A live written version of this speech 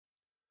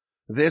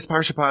This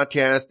Parsha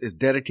Podcast is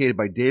dedicated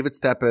by David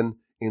Stepen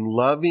in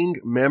loving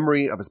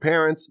memory of his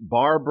parents,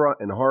 Barbra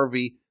and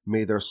Harvey.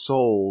 May their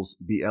souls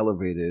be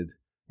elevated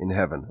in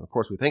heaven. Of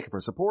course, we thank you for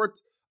support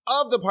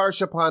of the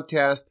Parsha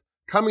Podcast,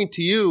 coming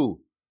to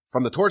you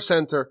from the Torch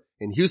Center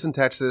in Houston,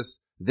 Texas.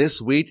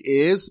 This week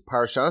is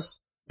Parshas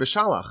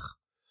Beshalach.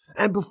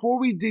 And before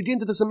we dig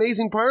into this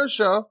amazing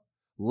Parsha,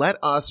 let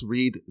us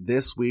read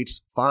this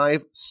week's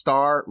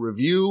 5-star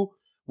review,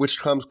 which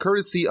comes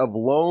courtesy of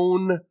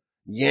Lone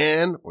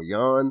Yan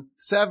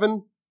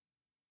 7.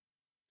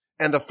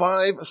 And the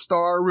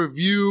 5-star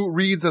review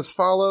reads as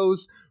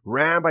follows: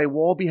 Rabbi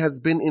Wolbe has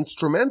been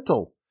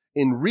instrumental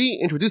in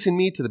reintroducing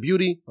me to the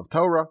beauty of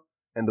Torah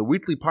and the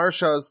weekly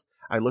Parshas.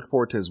 I look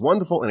forward to his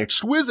wonderful and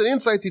exquisite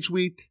insights each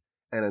week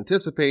and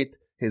anticipate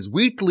his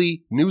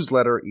weekly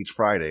newsletter each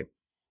Friday.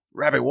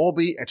 Rabbi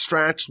Wolbe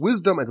extracts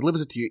wisdom and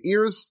delivers it to your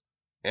ears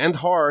and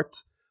heart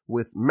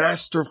with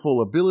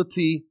masterful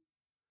ability.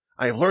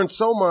 I have learned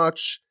so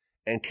much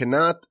and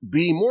cannot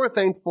be more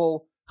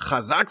thankful.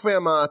 Chazak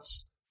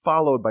ve'amatz,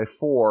 followed by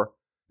 4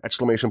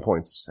 exclamation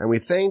points. And we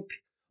thank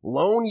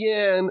Lone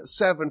Yan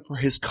 7 for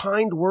his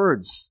kind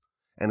words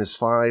and his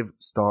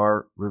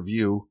 5-star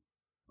review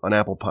on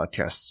Apple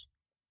Podcasts.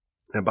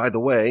 And by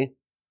the way,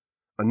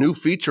 a new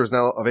feature is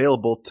now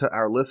available to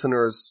our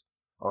listeners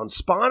on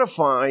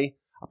Spotify.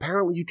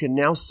 Apparently you can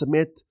now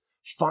submit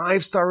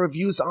 5-star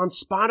reviews on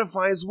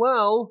Spotify as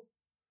well.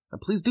 And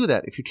please do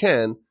that if you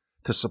can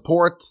to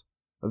support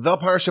the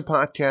Parsha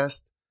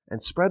Podcast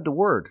and spread the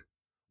word.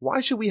 Why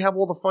should we have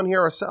all the fun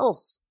here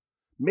ourselves?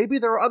 Maybe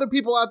there are other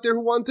people out there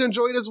who want to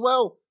enjoy it as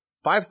well.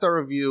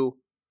 5-star review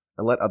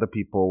and let other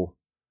people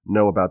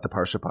know about the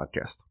Parsha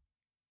Podcast.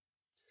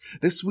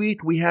 This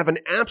week we have an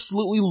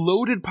absolutely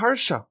loaded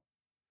Parsha.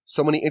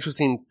 So many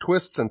interesting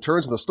twists and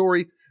turns in the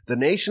story. The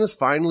nation is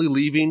finally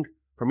leaving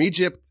from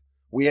Egypt.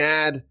 We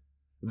had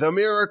the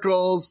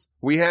miracles,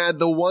 we had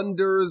the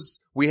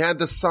wonders, we had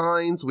the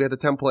signs, we had the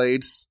 10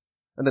 plagues,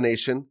 and the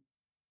nation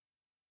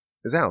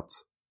is out.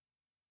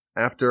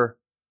 After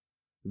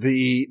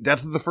the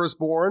death of the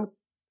firstborn,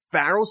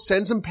 Pharaoh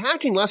sends him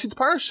packing. Last week's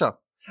Parsha.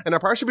 And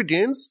our Parsha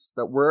begins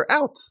that we're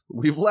out.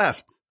 We've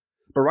left.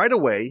 But right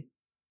away,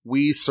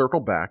 we circle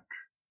back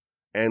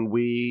and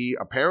we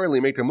apparently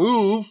make a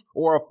move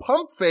or a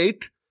pump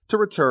fake to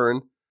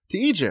return to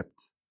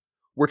Egypt.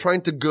 We're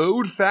trying to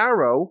goad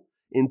Pharaoh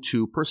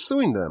into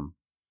pursuing them.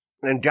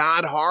 And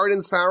God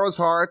hardens Pharaoh's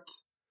heart,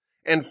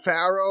 and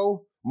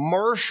Pharaoh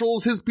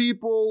marshals his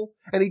people,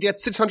 and he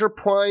gets 600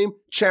 prime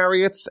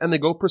chariots, and they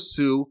go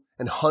pursue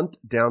and hunt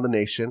down the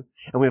nation.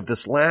 And we have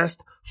this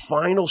last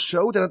final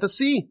showdown at the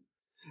sea.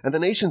 And the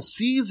nation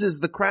seizes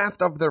the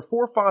craft of their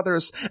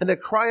forefathers, and they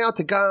cry out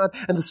to God,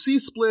 and the sea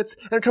splits,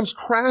 and it comes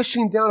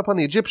crashing down upon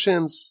the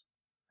Egyptians.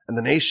 And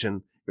the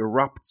nation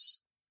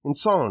erupts in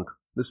song.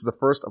 This is the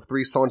first of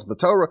 3 songs of the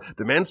Torah.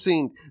 The men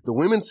sing, the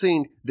women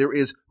sing, there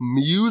is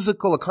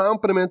musical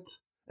accompaniment,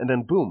 and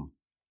then boom.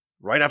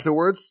 Right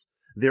afterwards,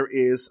 there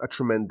is a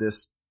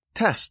tremendous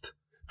test.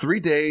 3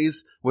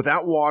 days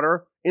without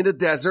water in the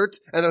desert,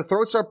 and their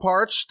throats are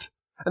parched,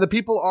 and the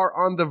people are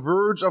on the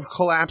verge of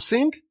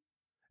collapsing.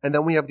 And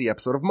then we have the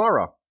episode of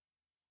Marah.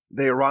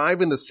 They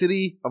arrive in the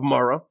city of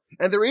Marah,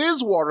 and there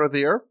is water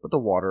there, but the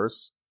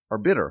waters are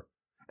bitter.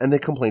 And they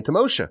complain to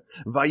Moshe.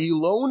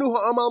 Vayilonu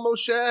ha'amal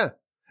Moshe.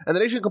 And the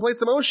nation complains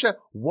to Moshe,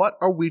 what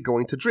are we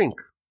going to drink?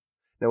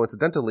 Now,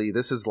 incidentally,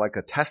 this is like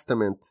a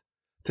testament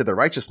to their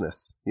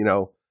righteousness. You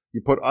know, you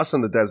put us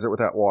in the desert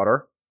without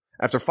water.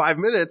 After 5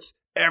 minutes,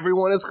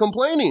 everyone is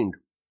complaining.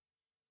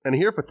 And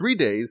here for 3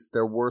 days,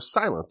 they were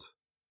silent.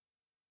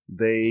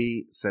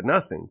 They said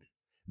nothing.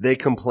 They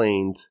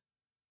complained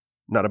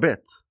not a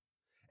bit.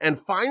 And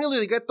finally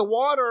they get the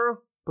water,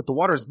 but the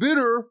water is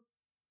bitter,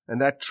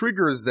 and that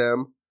triggers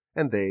them,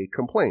 and they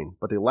complain.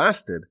 But they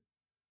lasted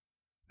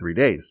 3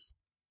 days.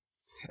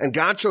 And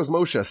God shows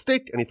Moshe a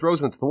stick, and he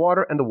throws it into the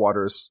water, and the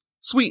water's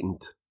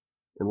sweetened.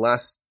 In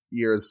last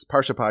year's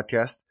Parsha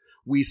Podcast,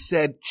 we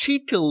said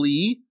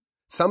cheekily,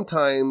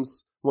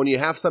 sometimes when you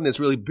have something that's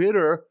really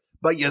bitter,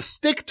 but you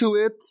stick to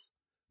it,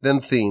 then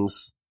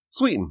things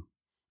sweeten.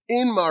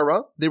 In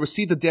Marah, they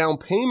received a down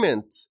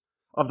payment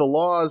of the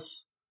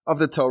laws of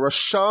the Torah.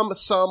 Sham,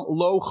 Sam,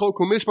 Lo, Chok,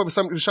 Mishpah,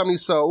 Sham,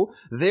 Niso.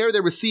 There they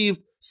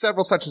received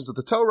several sections of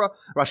the Torah.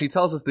 Rashi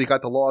tells us they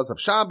got the laws of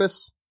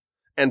Shabbos,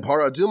 and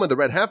Para Aduma, the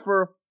red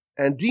heifer,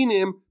 and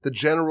Dinim, the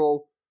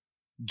general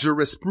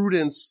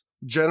jurisprudence,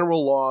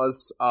 general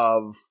laws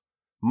of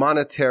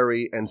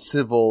monetary and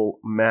civil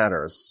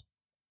matters.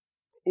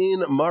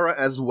 In Marah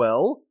as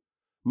well,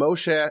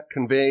 Moshe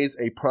conveys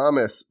a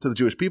promise to the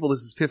Jewish people.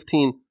 This is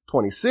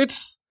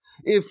 15:26.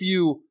 If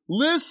you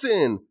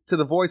listen to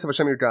the voice of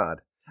Hashem your God,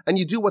 and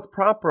you do what's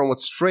proper and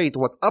what's straight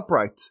and what's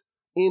upright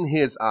in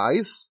his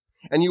eyes,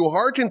 and you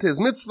hearken to his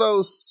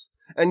mitzvos,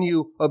 and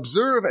you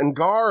observe and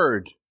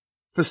guard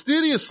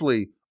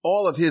fastidiously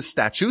all of his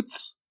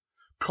statutes,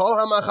 all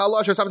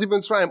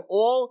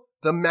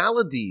the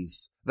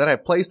maladies that I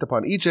placed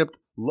upon Egypt,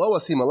 lo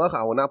asim alecha,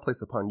 I will not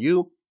place upon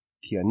you,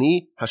 ki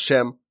ani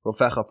Hashem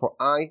rofecha, for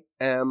I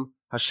am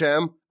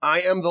Hashem,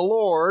 I am the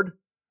Lord,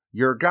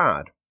 your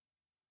God.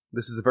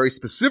 This is a very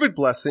specific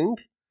blessing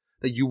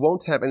that you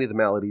won't have any of the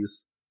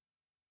maladies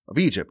of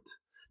Egypt.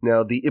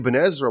 Now, the Ibn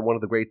Ezra, one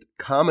of the great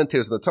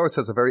commentators of the Torah,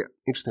 says a very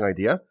interesting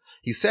idea.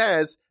 He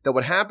says that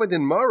what happened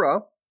in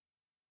Marah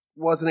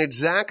was an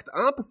exact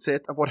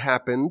opposite of what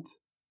happened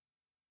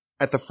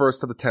at the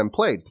first of the 10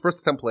 plagues. The first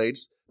of the 10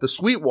 plagues, the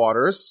sweet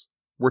waters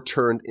were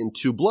turned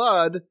into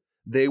blood.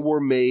 They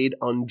were made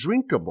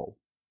undrinkable.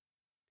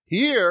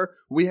 Here,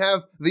 we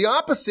have the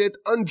opposite.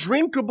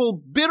 Undrinkable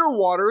bitter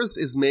waters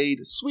is made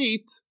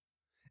sweet.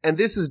 And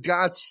this is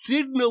God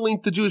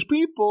signaling to Jewish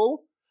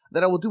people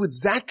that I will do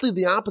exactly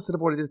the opposite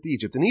of what I did to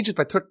Egypt. In Egypt,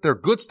 I took their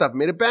good stuff,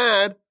 made it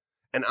bad,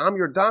 and I'm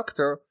your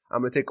doctor. I'm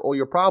going to take all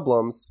your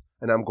problems,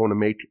 and I'm going to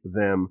make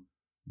them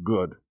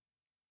good.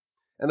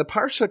 And the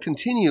Parsha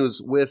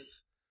continues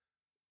with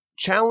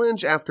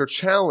challenge after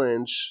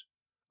challenge,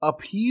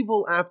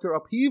 upheaval after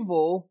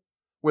upheaval,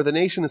 where the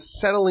nation is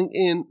settling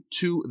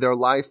into their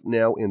life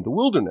now in the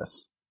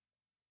wilderness.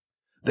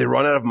 They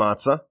run out of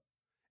matzah,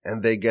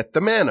 and they get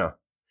the manna,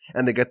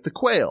 and they get the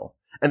quail,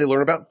 and they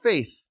learn about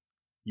faith.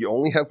 You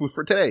only have food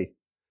for today.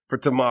 For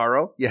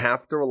tomorrow, you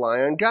have to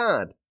rely on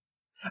God.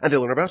 And they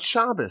learn about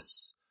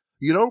Shabbos.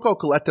 You don't go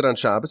collect it on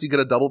Shabbos, you get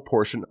a double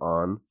portion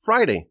on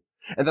Friday.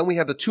 And then we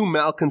have the two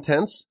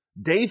malcontents,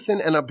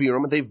 Dathan and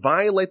Abiram. They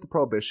violate the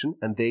prohibition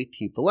and they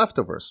keep the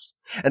leftovers.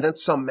 And then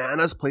some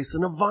manna is placed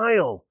in a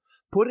vial.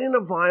 Put in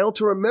a vial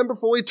to remember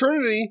for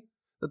eternity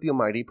that the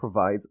Almighty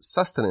provides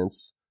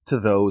sustenance to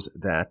those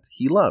that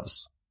He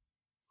loves.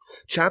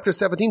 Chapter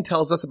 17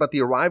 tells us about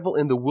the arrival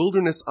in the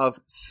wilderness of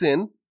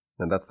Sin.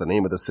 And that's the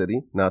name of the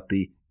city, not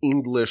the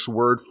English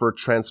word for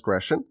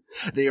transgression.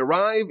 They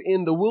arrive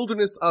in the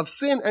wilderness of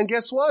Sin, and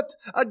guess what?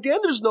 Again,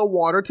 there's no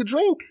water to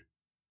drink.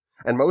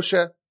 And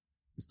Moshe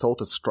is told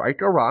to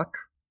strike a rock,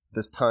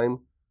 this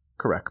time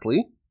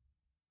correctly,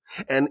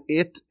 and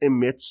it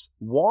emits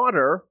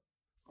water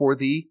for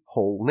the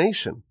whole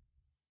nation.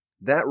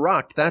 That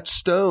rock, that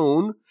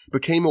stone,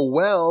 became a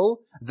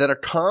well that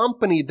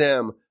accompanied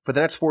them for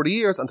the next 40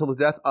 years until the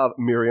death of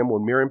Miriam.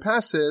 When Miriam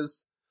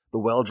passes, the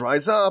well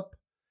dries up.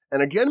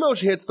 And again,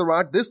 Moshe hits the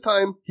rock. This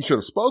time, he should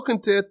have spoken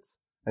to it,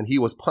 and he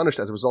was punished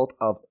as a result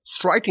of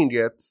striking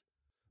it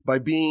by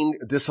being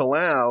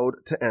disallowed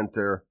to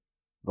enter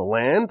the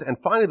land. And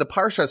finally, the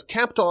Parsha is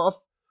capped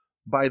off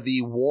by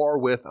the war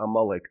with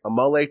Amalek.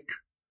 Amalek,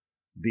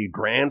 the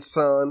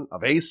grandson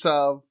of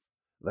Esav,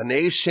 the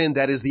nation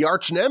that is the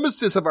arch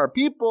nemesis of our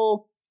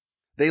people.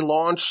 They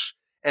launch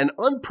an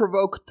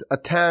unprovoked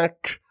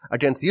attack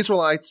against the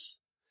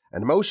Israelites,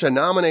 and Moshe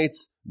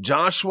nominates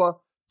Joshua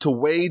to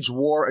wage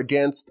war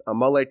against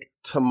Amalek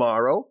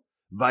tomorrow.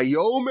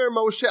 Vayomer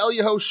Moshe el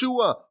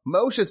Yehoshua.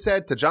 Moshe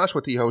said to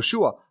Joshua, to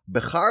Yehoshua,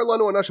 Bechar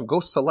lanu anashim,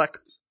 go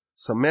select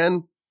some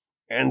men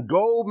and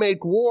go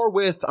make war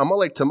with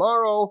Amalek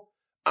tomorrow.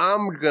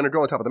 I'm going to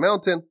go on top of the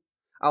mountain.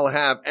 I'll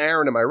have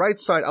Aaron on my right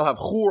side. I'll have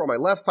Hur on my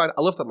left side.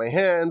 I'll lift up my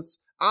hands.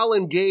 I'll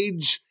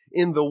engage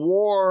in the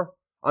war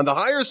on the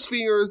higher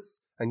spheres.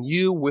 And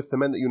you, with the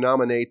men that you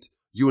nominate,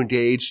 you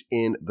engage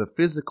in the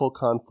physical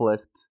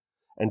conflict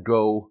and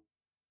go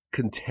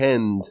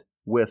contend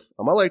with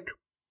Amalek.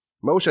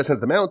 Moshe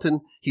ascends the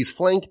mountain. He's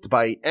flanked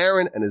by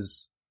Aaron and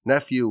his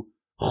nephew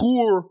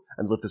Hur,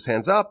 and lift his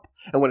hands up.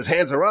 And when his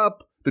hands are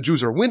up, the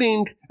Jews are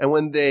winning. And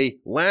when they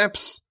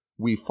lapse,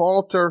 we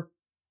falter.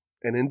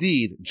 And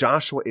indeed,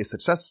 Joshua is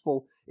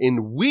successful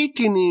in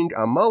weakening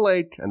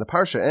Amalek. And the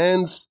Parsha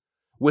ends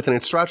with an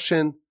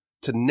instruction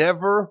to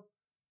never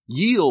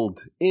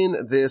yield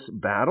in this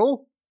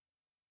battle.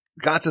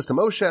 God says to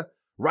Moshe,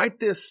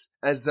 write this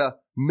as a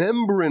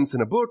remembrance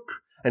in a book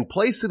and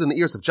place it in the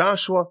ears of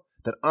Joshua,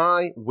 that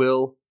I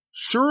will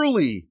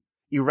surely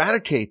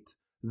eradicate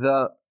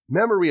the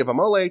memory of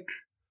Amalek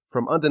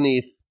from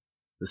underneath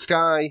the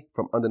sky,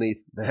 from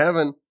underneath the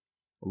heaven.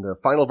 And the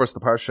final verse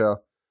of the Parsha,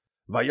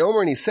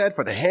 Vayomer, and he said,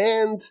 for the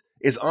hand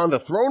is on the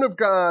throne of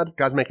God.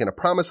 God's making a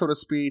promise, so to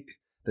speak,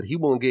 that he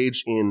will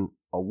engage in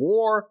a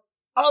war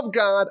of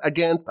God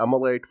against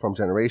Amalek from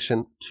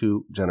generation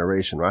to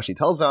generation. Rashi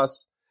tells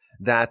us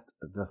that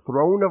the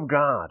throne of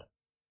God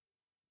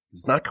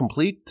is not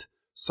complete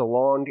so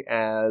long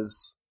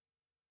as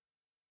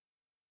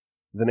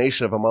the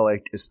nation of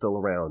Amalek is still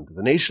around.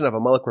 The nation of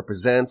Amalek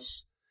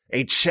represents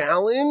a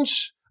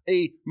challenge,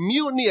 a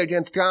mutiny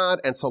against God,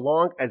 and so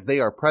long as they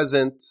are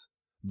present,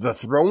 the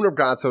throne of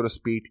God, so to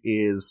speak,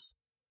 is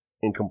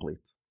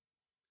incomplete.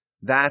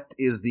 That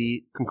is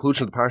the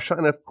conclusion of the Parsha,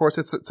 and of course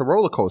it's a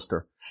roller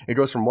coaster. It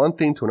goes from one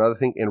thing to another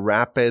thing in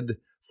rapid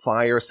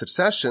fire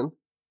succession.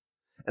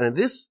 And in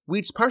this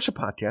week's Parsha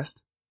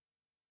Podcast,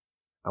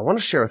 I want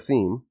to share a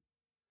theme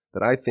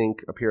that I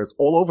think appears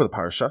all over the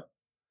Parsha.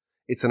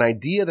 It's an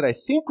idea that I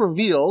think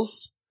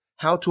reveals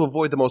how to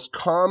avoid the most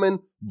common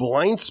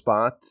blind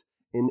spot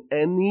in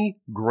any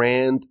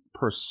grand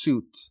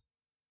pursuit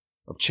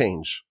of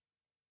change.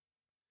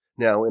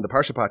 Now, in the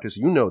Parsha Podcast,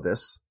 you know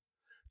this.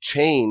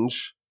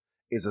 Change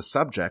is a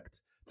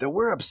subject that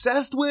we're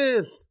obsessed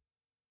with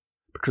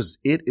because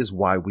it is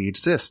why we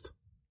exist.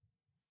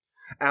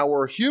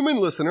 Our human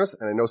listeners,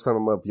 and I know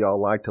some of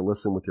y'all like to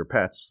listen with your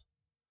pets,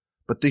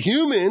 But the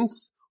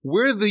humans,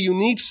 we're the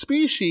unique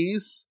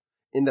species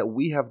in that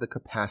we have the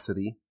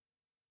capacity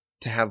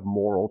to have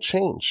moral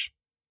change.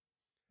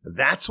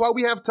 That's why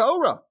we have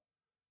Torah.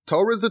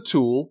 Torah is the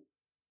tool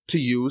to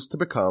use to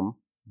become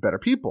better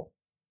people.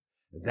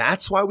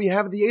 That's why we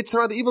have the Yetzer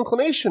Hara, the evil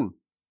inclination.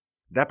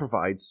 That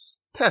provides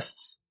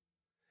tests.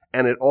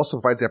 And it also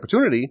provides the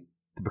opportunity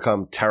to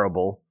become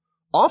terrible,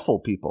 awful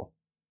people.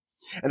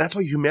 And that's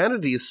why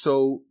humanity is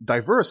so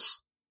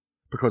diverse,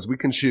 because we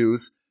can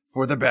choose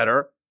for the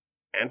better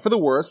and for the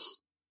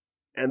worse.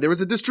 And there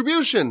is a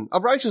distribution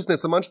of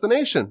righteousness amongst the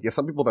nation. You have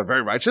some people that are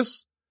very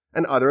righteous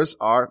and others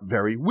are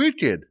very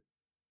wicked.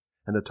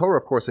 And the Torah,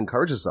 of course,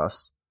 encourages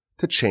us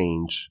to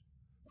change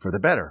for the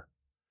better.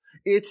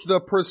 It's the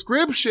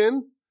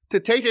prescription to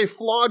take a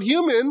flawed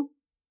human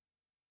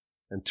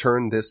and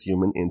turn this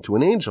human into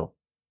an angel.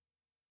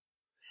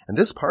 And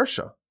this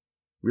Parsha,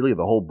 really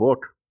the whole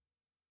book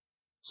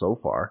so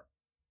far,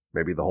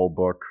 maybe the whole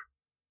book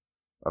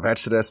of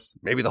Exodus,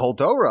 maybe the whole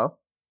Torah,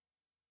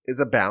 is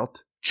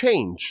about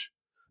change.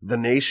 The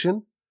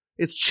nation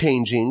is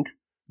changing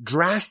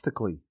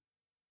drastically.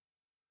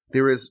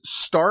 There is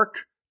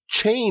stark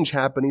change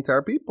happening to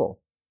our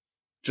people.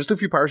 Just a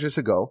few parshas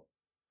ago,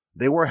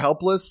 they were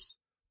helpless,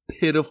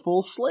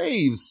 pitiful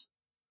slaves.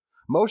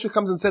 Moshe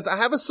comes and says, I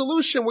have a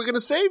solution. We're going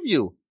to save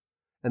you.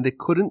 And they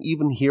couldn't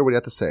even hear what he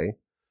had to say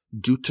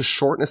due to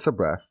shortness of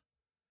breath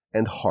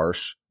and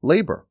harsh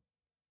labor.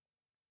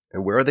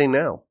 And where are they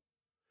now?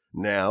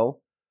 Now,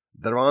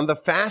 they're on the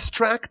fast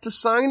track to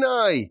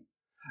Sinai.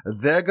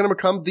 They're going to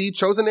become the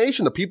chosen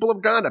nation, the people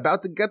of God,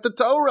 about to get the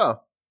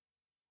Torah.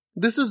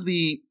 This is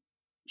the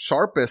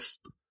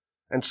sharpest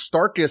and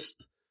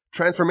starkest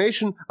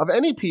transformation of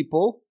any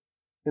people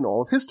in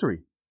all of history.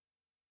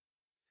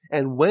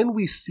 And when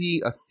we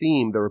see a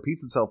theme that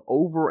repeats itself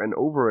over and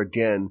over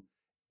again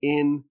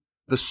in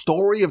the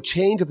story of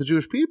change of the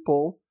Jewish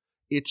people,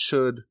 it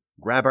should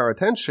grab our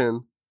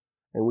attention,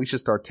 and we should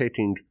start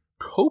taking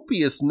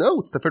copious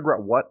notes to figure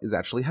out what is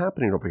actually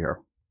happening over here.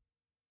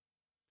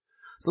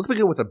 So let's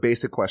begin with a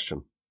basic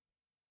question.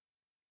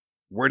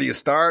 Where do you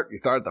start? You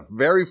start at the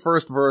very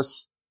first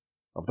verse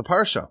of the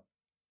Parsha.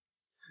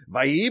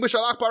 Vayi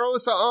Beshalach Paro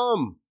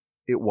Sa'am.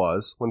 It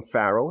was when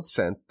Pharaoh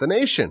sent the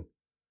nation.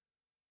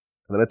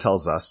 And then it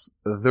tells us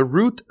the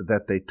route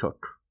that they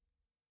took.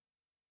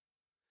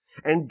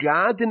 And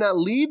God did not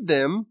lead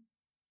them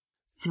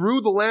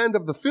through the land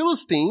of the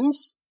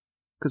Philistines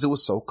because it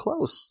was so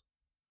close.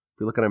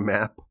 If you look at a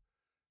map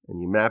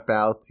and you map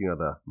out,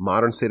 the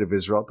modern state of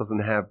Israel, it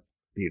doesn't have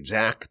the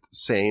exact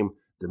same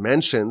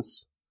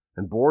dimensions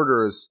and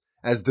borders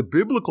as the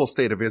biblical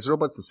state of Israel,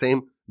 but it's the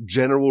same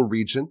general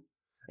region.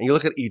 And you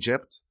look at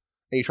Egypt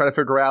and you try to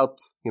figure out,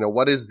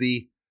 what is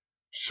the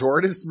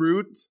shortest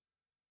route,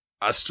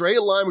 a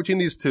straight line between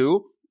these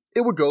two.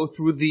 It would go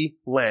through the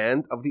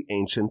land of the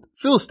ancient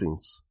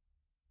Philistines.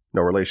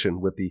 No relation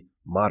with the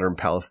modern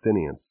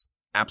Palestinians.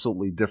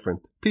 Absolutely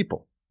different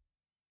people.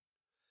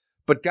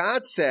 But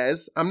God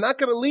says, I'm not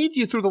going to lead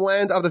you through the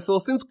land of the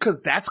Philistines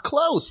because that's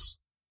close.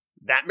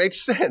 That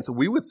makes sense.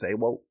 We would say,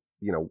 well,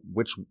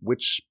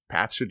 which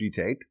path should you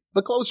take?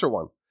 The closer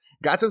one.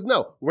 God says,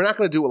 no, we're not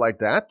going to do it like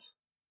that.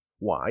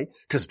 Why?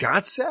 Because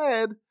God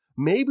said,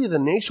 maybe the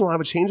nation will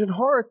have a change in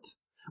heart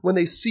when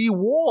they see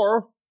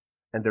war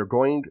and they're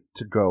going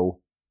to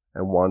go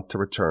and want to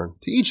return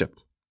to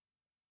Egypt.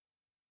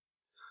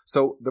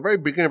 So the very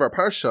beginning of our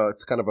Parsha,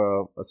 it's kind of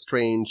a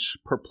strange,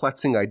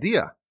 perplexing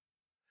idea.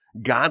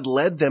 God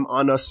led them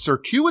on a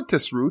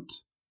circuitous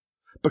route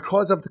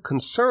because of the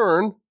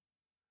concern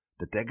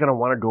that they're going to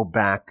want to go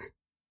back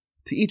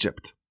to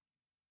Egypt.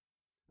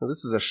 Now,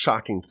 this is a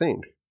shocking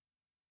thing.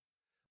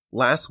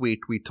 Last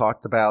week, we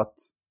talked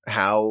about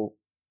how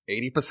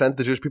 80% of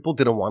the Jewish people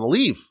didn't want to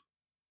leave.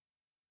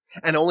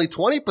 And only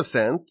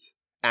 20%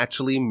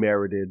 actually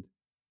merited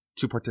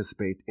to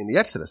participate in the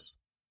Exodus.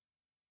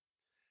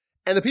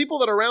 And the people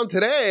that are around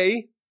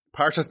today,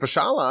 Parshas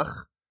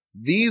Beshalach,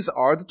 these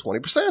are the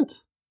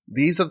 20%.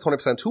 These are the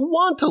 20% who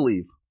want to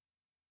leave.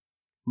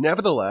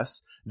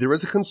 Nevertheless, there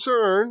is a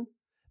concern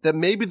that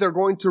maybe they're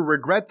going to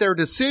regret their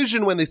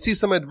decision when they see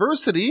some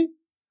adversity,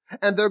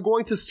 and they're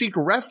going to seek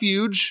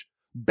refuge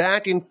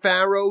back in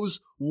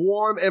Pharaoh's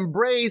warm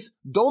embrace.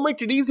 Don't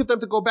make it easy for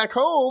them to go back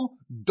home.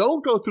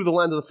 Don't go through the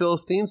land of the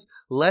Philistines.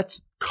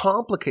 Let's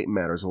complicate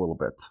matters a little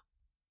bit.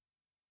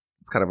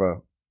 It's kind of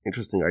an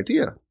interesting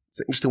idea. It's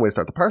an interesting way to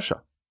start the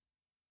Parsha.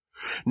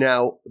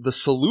 Now, the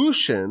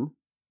solution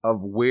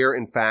of where,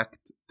 in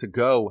fact, to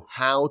go,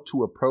 how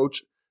to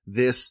approach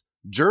this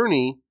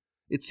journey,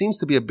 it seems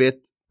to be a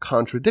bit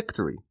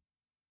contradictory.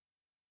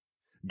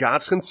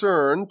 God's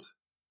concerned,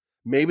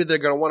 maybe they're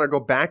going to want to go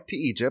back to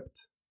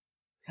Egypt,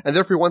 and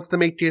therefore he wants to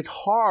make it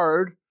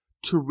hard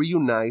to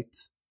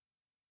reunite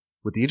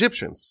with the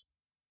Egyptians.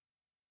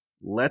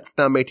 Let's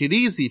not make it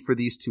easy for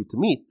these two to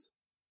meet.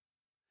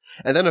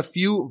 And then a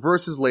few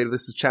verses later,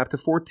 this is chapter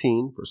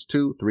 14, verse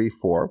 2, 3,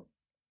 4.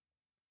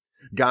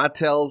 God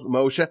tells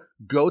Moshe,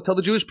 go tell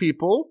the Jewish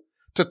people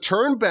to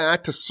turn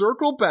back, to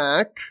circle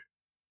back,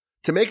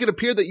 to make it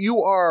appear that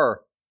you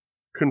are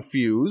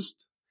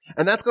confused,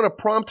 And that's going to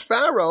prompt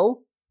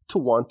Pharaoh to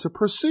want to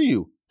pursue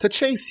you, to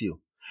chase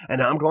you.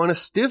 And I'm going to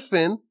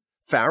stiffen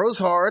Pharaoh's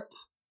heart,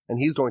 and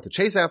he's going to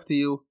chase after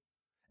you.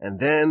 And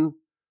then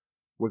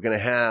we're going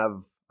to have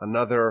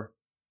another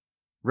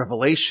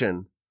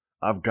revelation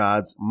of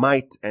God's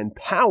might and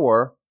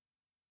power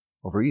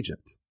over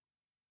Egypt.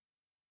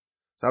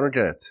 So I don't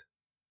get it.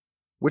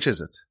 Which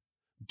is it?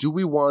 Do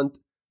we want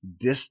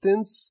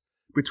distance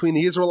between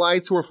the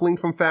Israelites who are fleeing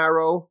from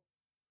Pharaoh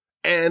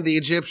and the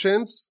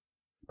Egyptians?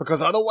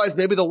 Because otherwise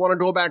maybe they'll want to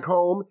go back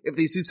home if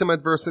they see some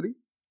adversity.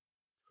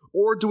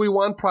 Or do we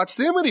want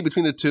proximity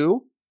between the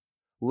two?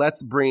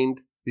 Let's bring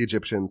the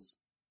Egyptians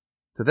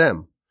to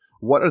them.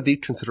 What are the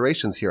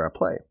considerations here at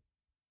play?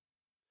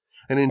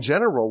 And in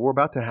general, we're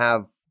about to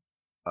have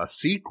a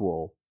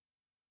sequel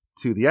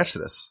to the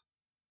Exodus.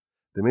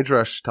 The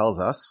Midrash tells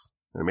us,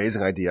 an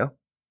amazing idea,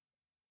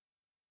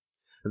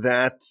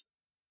 that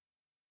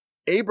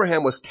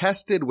Abraham was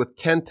tested with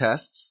 10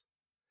 tests,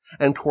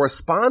 and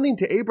corresponding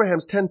to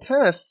Abraham's 10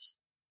 tests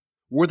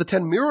were the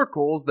 10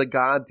 miracles that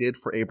God did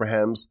for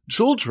Abraham's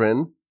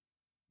children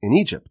in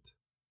Egypt.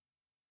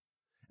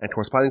 And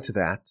corresponding to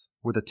that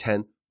were the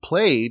 10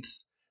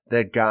 plagues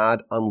that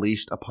God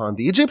unleashed upon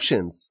the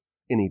Egyptians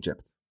in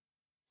Egypt.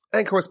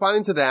 And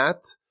corresponding to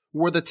that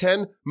were the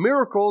 10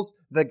 miracles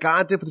that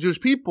God did for the Jewish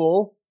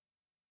people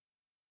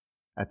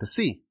at the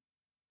sea.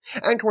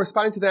 And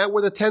corresponding to that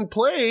were the 10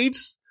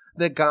 plagues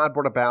that God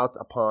brought about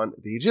upon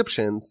the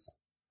Egyptians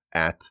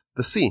at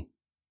the sea.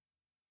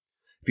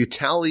 If you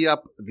tally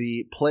up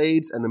the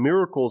plagues and the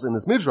miracles in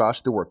this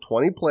Midrash, there were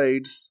 20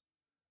 plagues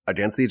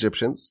against the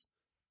Egyptians,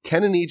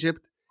 10 in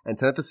Egypt and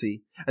 10 at the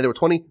sea. And there were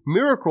 20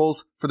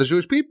 miracles for the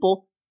Jewish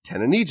people,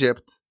 10 in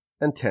Egypt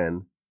and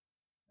 10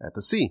 at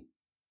the sea.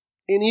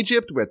 In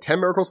Egypt, we had 10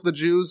 miracles for the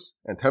Jews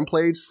and 10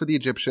 plagues for the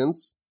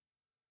Egyptians.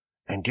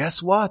 And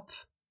guess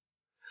what?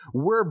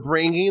 We're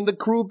bringing the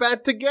crew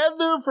back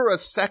together for a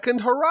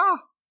second hurrah.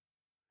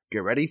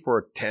 Get ready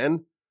for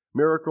 10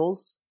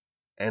 miracles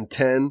and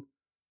 10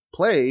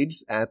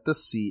 plagues at the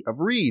Sea of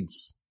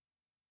Reeds.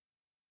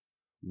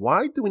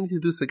 Why do we need to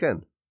do this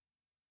again?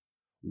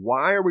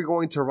 Why are we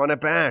going to run it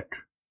back?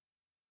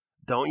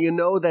 Don't you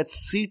know that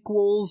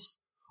sequels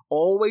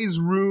always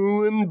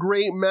ruin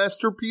great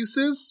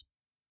masterpieces?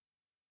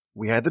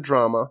 We had the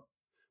drama,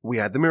 we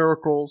had the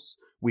miracles,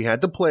 we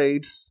had the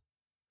plagues,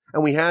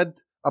 and we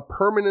had a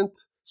permanent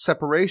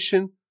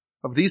separation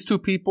of these two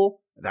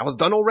people. That was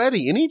done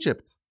already in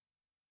Egypt.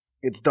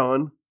 It's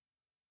done.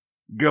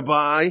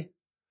 Goodbye.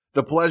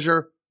 The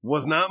pleasure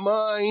was not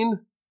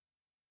mine.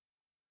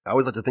 I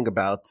always like to think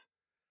about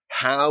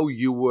how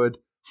you would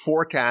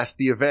forecast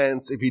the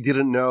events if you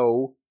didn't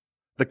know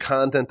the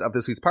content of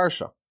this week's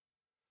Parsha.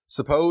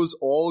 Suppose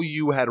all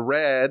you had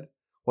read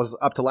was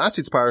up to last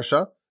week's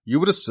Parsha, you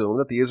would assume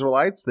that the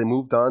Israelites, they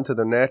moved on to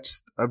their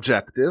next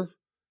objective,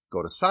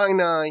 go to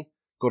Sinai,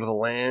 go to the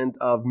land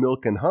of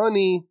milk and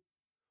honey.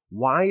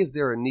 Why is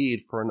there a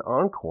need for an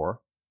encore?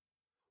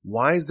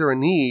 Why is there a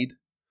need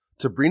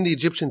to bring the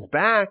Egyptians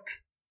back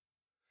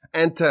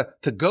and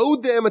to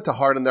goad them and to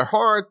harden their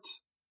heart?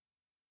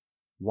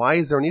 Why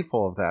is there a need for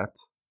all of that?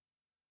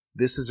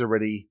 This is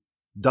already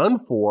done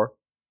for.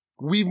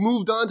 We've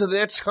moved on to the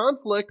next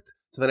conflict,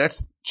 to the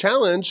next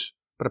challenge,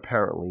 but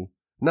apparently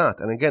not.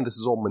 And again, this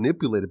is all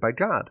manipulated by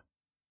God.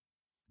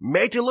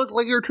 Make it look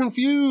like you're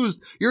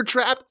confused. You're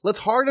trapped. Let's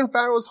harden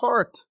Pharaoh's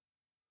heart.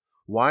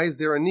 Why is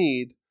there a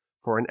need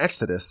for an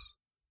Exodus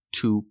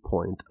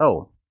 2.0? I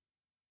want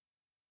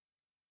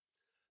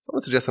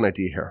to suggest an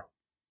idea here.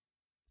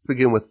 Let's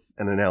begin with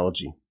an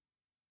analogy.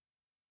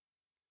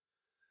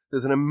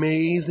 There's an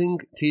amazing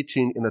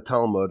teaching in the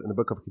Talmud, in the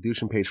book of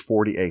Kedushin, page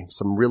 40a.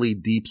 Some really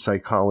deep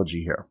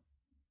psychology here.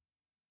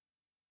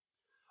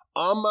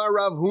 Amar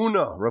Rav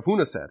Huna. Rav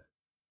Huna said,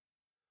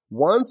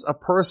 once a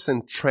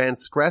person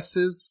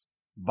transgresses,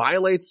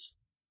 violates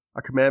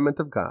a commandment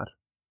of God,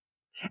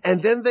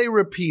 and then they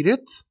repeat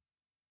it,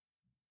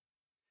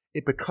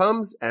 it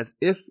becomes as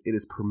if it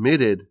is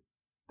permitted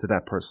to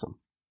that person.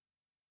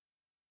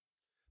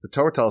 The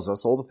Torah tells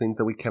us all the things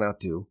that we cannot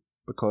do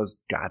because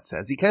God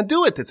says he can't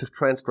do it. It's a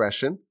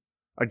transgression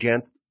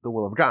against the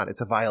will of God.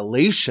 It's a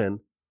violation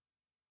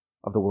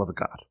of the will of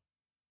God.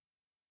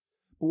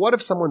 But what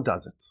if someone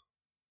does it?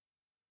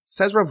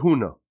 Says Rav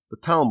Huna, the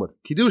Talmud,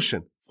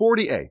 Kedushin,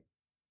 40a,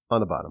 on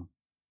the bottom.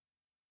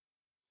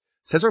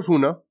 Says Rav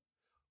Huna,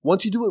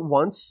 once you do it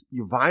once,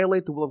 you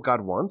violate the will of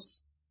God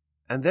once,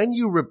 and then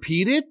you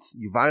repeat it,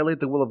 you violate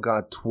the will of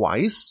God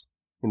twice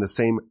in the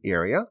same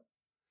area,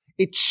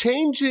 it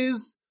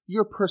changes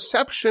your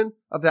perception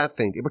of that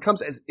thing. It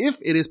becomes as if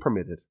it is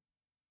permitted.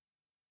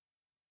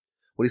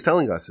 What he's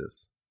telling us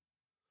is,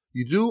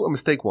 you do a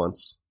mistake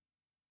once,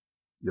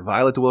 you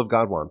violate the will of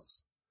God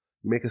once,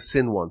 you make a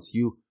sin once,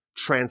 you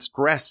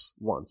transgress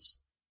once.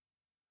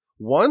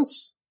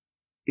 Once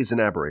is an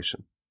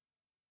aberration.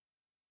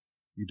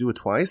 You do it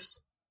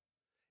twice,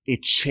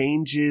 it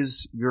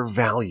changes your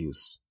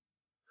values.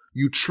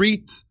 You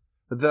treat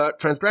the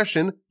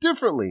transgression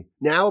differently.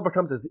 Now it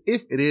becomes as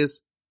if it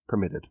is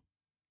permitted.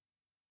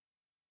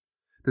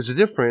 There's a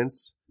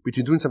difference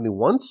between doing something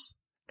once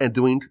and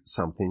doing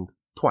something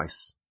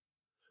twice.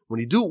 When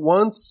you do it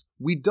once,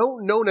 we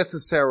don't know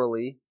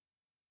necessarily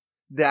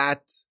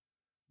that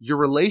your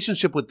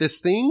relationship with this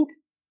thing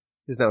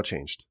is now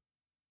changed.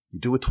 You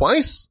do it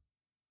twice,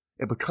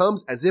 it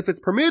becomes, as if it's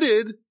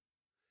permitted,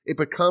 it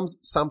becomes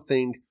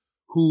something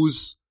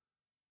whose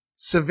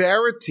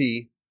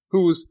severity,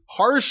 whose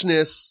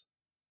harshness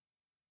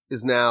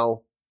is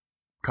now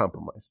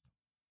compromised.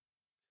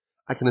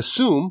 I think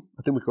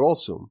we could all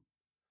assume,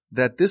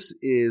 that this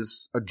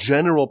is a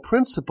general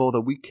principle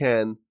that we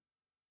can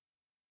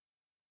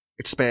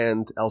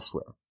expand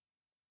elsewhere.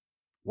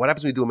 What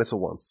happens when you do a mitzvah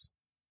once?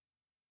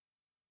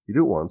 You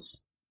do it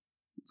once.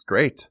 It's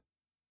great.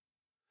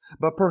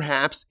 But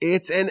perhaps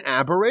it's an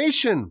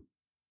aberration.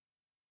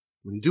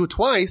 When you do it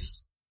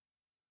twice,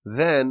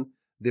 then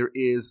there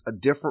is a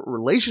different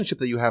relationship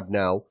that you have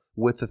now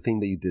with the thing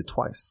that you did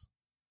twice.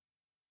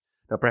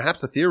 Now,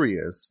 perhaps the theory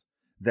is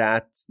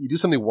that you do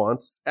something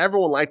once,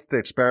 everyone likes the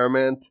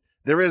experiment,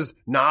 there is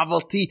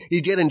novelty,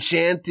 you get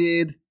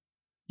enchanted.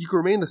 You can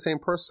remain the same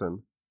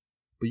person,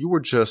 but you were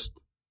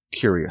just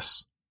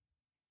curious.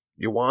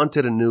 You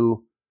wanted a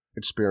new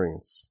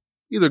experience,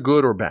 either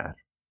good or bad,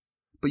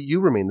 but you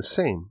remain the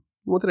same.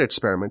 You wanted to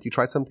experiment, you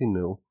tried something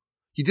new,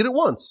 you did it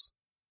once.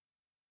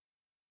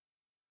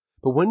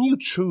 But when you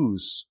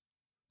choose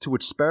to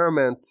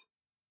experiment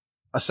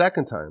a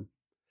second time,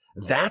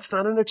 that's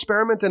not an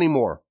experiment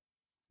anymore.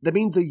 That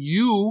means that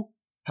you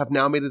have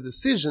now made a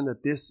decision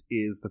that this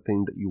is the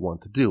thing that you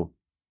want to do.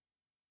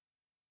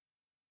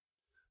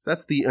 So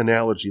that's the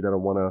analogy that I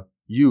want to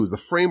use, the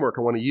framework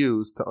I want to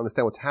use to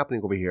understand what's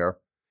happening over here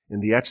in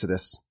the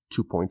Exodus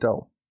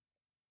 2.0.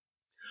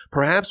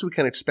 Perhaps we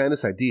can expand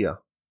this idea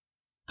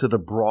to the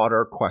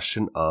broader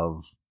question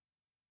of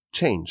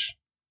change.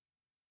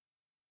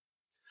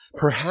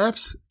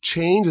 Perhaps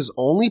change is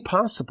only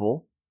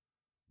possible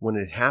when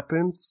it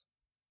happens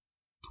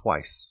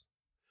twice.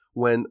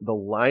 When the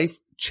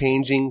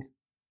life-changing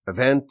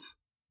event,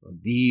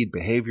 deed,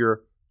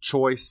 behavior,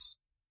 choice,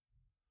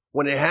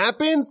 when it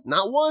happens,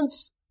 not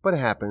once, but it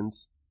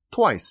happens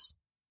twice.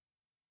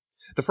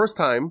 The first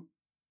time,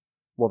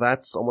 well,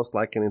 that's almost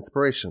like an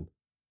inspiration.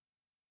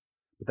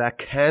 But that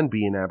can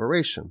be an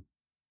aberration.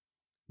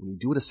 When you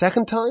do it a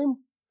second time,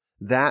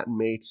 that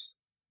makes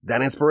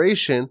that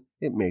inspiration,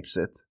 it makes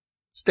it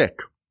stick.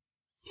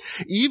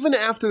 Even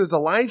after there's a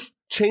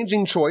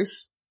life-changing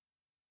choice,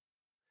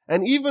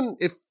 and even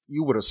if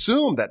you would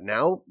assume that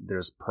now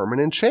there's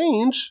permanent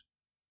change,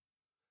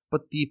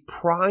 but the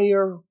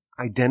prior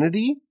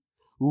identity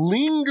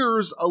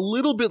lingers a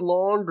little bit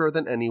longer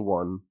than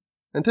anyone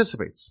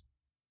anticipates.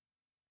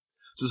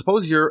 So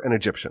suppose you're an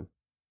Egyptian.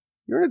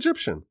 You're an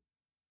Egyptian.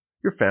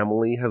 Your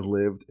family has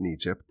lived in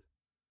Egypt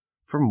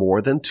for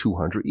more than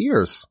 200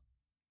 years.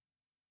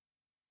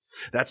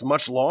 That's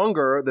much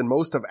longer than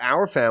most of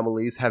our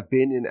families have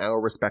been in our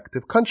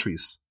respective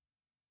countries.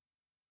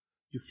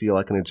 You feel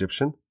like an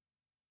Egyptian.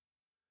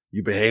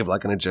 You behave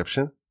like an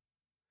Egyptian.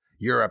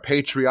 You're a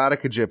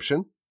patriotic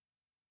Egyptian.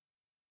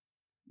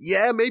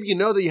 Yeah, maybe you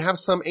know that you have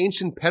some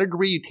ancient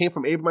pedigree. You came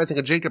from Abraham, Isaac,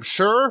 and Jacob.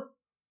 Sure.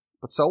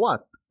 But so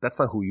what? That's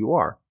not who you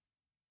are.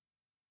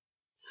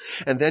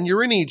 And then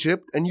you're in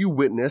Egypt and you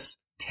witness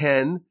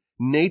 10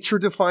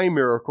 nature-defying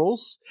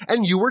miracles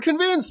and you were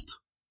convinced.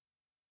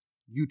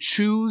 You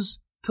choose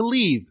to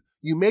leave.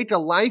 You make a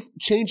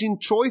life-changing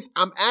choice.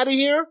 I'm out of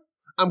here.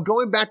 I'm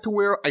going back to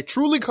where I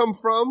truly come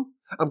from.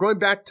 I'm going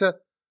back to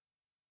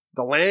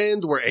the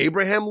land where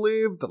Abraham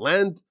lived, the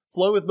land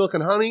flowing with milk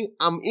and honey.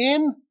 I'm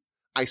in.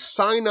 I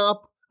sign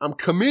up. I'm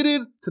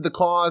committed to the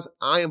cause.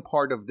 I am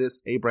part of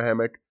this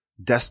Abrahamic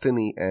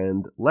destiny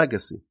and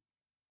legacy.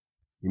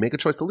 You make a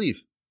choice to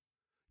leave.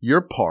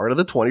 You're part of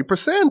the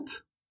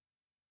 20%.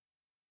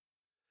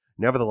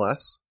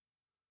 Nevertheless,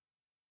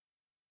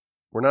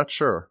 we're not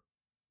sure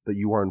that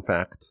you are in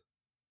fact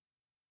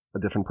a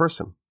different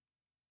person.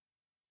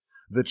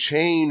 The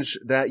change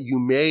that you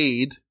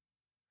made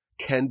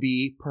can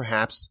be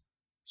perhaps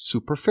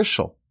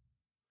superficial.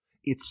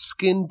 It's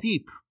skin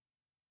deep.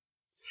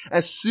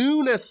 As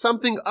soon as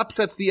something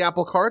upsets the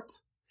apple cart,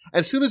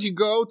 as soon as you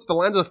go to the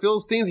land of the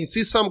Philistines, you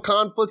see some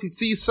conflict, you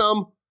see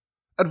some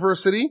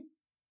adversity,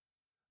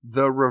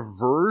 the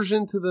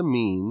reversion to the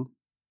mean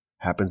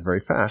happens very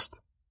fast.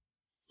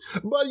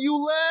 But you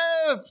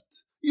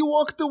left! You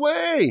walked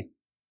away!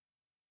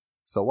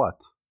 So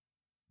what?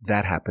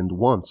 That happened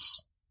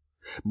once.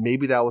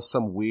 Maybe that was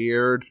some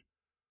weird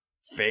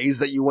phase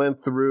that you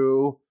went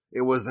through.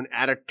 It was an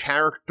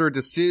out-of-character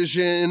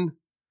decision.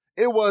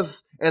 It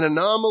was an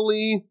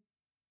anomaly.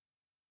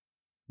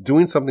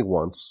 Doing something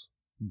once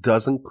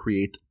doesn't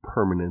create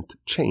permanent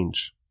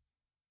change.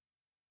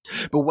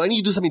 But when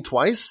you do something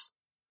twice,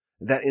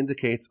 that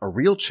indicates a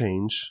real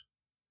change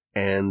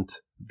and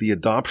the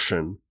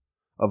adoption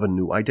of a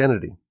new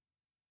identity.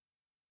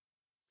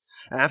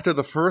 After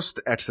the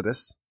first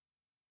Exodus,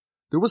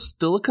 there was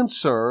still a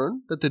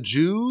concern that the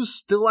Jews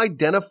still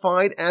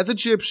identified as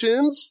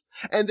Egyptians,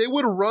 and they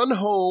would run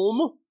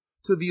home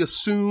to the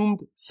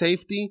assumed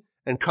safety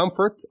and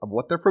comfort of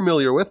what they're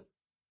familiar with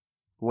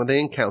when they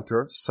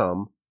encounter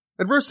some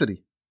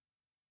adversity.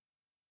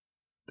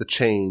 The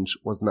change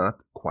was not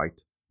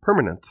quite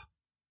permanent.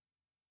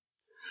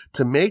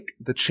 To make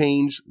the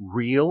change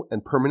real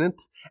and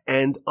permanent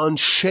and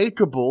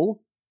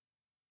unshakable,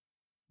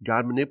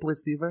 God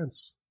manipulates the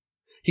events.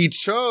 He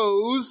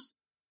chose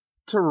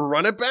to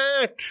run it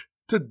back,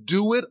 to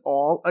do it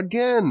all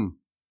again,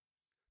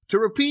 to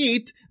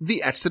repeat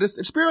the Exodus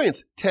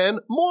experience. 10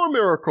 more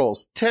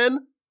miracles,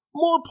 10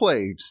 more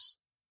plagues.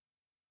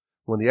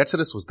 When the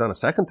Exodus was done a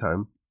second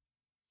time,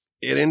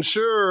 it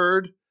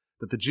ensured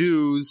that the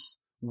Jews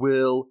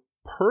will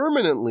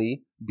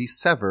permanently be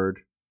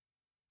severed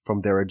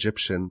from their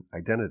Egyptian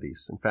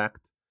identities. In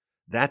fact,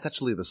 that's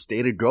actually the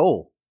stated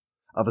goal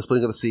of the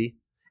splitting of the sea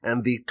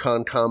and the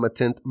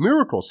concomitant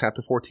miracles.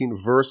 Chapter 14,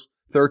 verse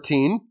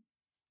 13.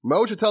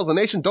 Moshe tells the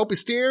nation, don't be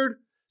scared.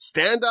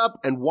 Stand up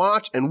and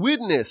watch and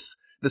witness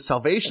the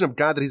salvation of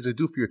God that he's going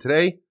to do for you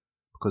today.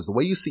 Because the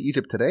way you see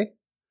Egypt today,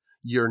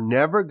 you're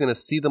never going to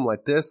see them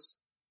like this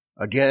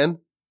again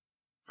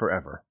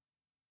forever.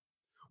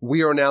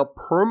 We are now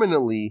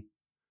permanently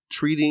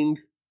treating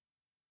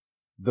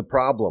the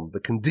problem, the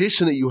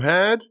condition that you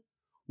had.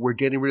 We're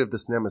getting rid of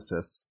this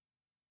nemesis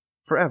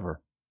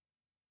forever.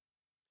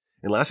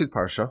 In last week's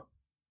Parsha,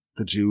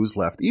 the Jews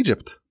left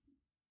Egypt.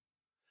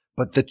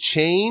 But the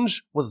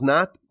change was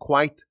not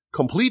quite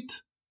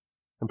complete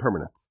and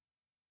permanent.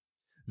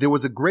 There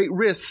was a great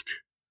risk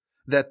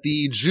that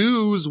the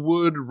Jews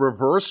would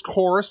reverse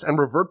course and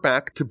revert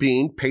back to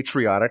being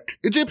patriotic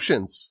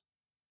Egyptians.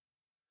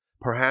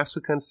 Perhaps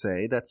we can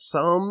say that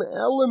some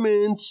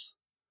elements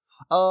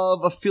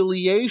of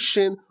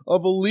affiliation,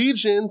 of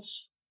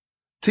allegiance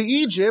to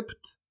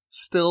Egypt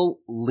still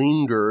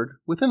lingered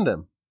within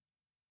them.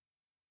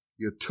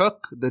 You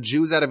took the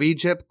Jews out of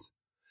Egypt,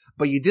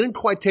 but you didn't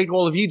quite take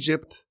all of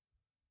Egypt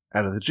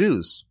out of the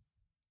Jews.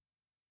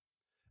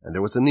 And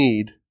there was a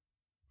need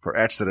for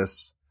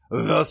Exodus,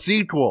 the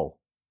sequel,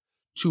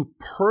 to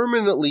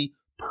permanently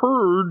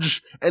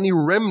purge any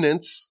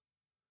remnants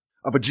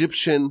of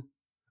Egyptian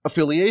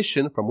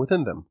affiliation from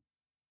within them.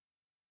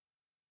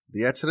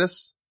 The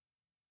Exodus,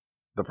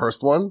 the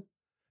first one,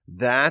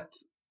 that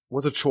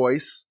was a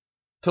choice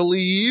to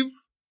leave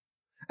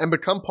and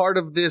become part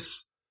of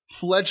this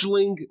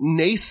fledgling,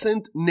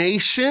 nascent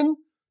nation,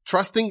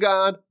 trusting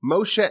God,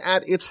 Moshe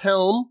at its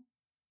helm.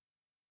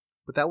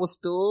 But that was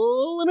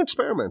still an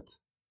experiment.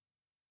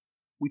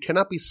 We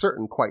cannot be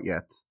certain quite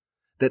yet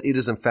that it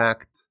is in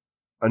fact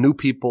a new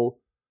people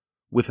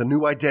with a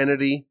new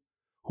identity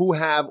who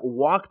have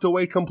walked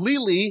away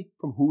completely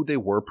from who they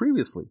were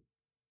previously.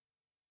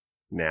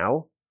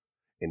 Now,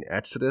 in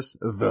Exodus,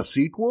 the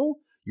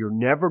sequel, you're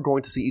never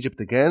going to see Egypt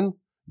again.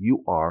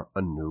 You are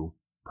a new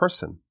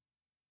person.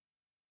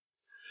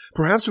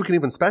 Perhaps we can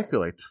even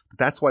speculate.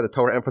 That's why the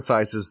Torah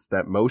emphasizes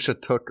that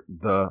Moshe took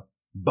the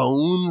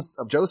bones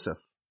of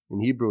Joseph.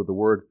 In Hebrew, the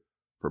word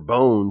for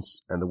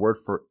bones and the word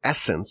for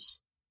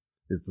essence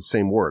is the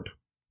same word.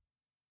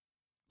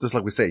 Just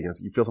like we say,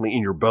 you feel something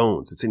in your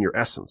bones. It's in your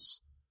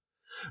essence.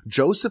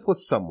 Joseph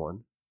was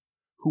someone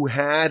who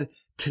had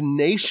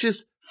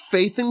tenacious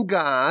faith in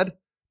God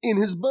in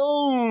his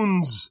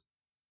bones.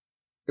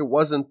 It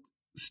wasn't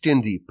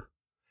skin deep.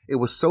 It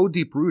was so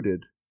deep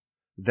rooted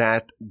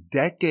that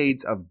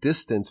decades of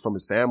distance from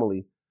his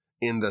family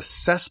in the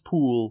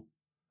cesspool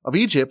of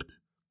Egypt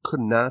could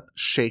not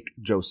shake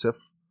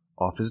Joseph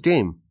off his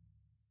game.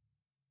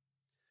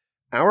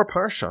 Our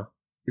Parsha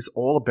is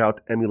all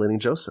about emulating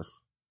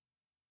Joseph.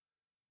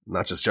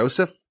 Not just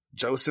Joseph,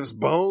 Joseph's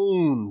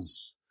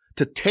bones.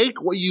 To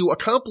take what you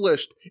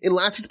accomplished in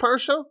last week's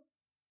Parsha,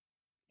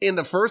 in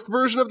the first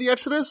version of the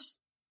Exodus,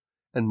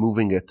 and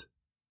moving it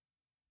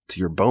to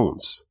your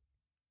bones.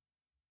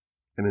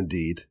 And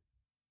indeed,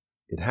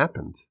 it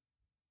happened.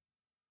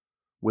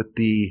 With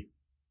the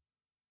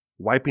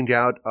wiping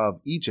out of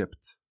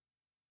Egypt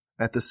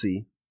at the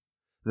sea,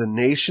 the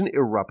nation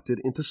erupted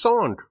into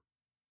song.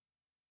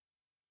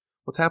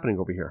 What's happening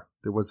over here?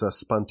 There was a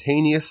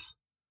spontaneous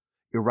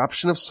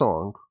eruption of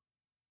song,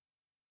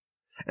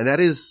 and that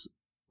is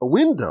a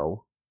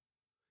window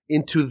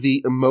into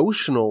the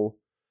emotional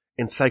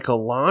and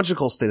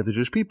psychological state of the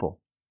Jewish people.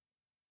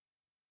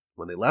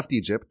 When they left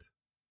Egypt,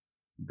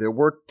 there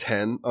were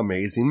 10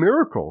 amazing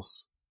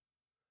miracles.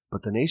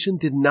 But the nation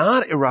did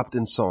not erupt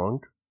in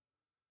song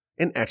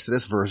in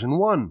Exodus version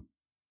 1.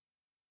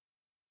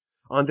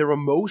 On their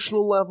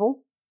emotional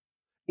level,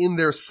 in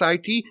their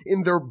psyche,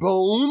 in their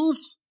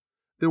bones,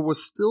 there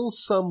was still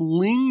some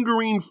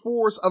lingering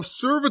force of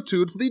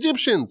servitude for the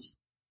Egyptians.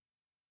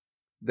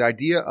 The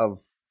idea of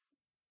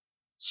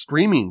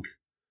screaming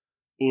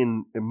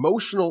in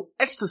emotional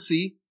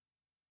ecstasy,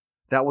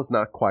 that was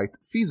not quite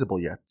feasible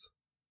yet.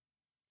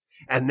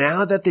 And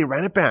now that they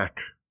ran it back,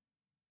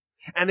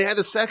 and they had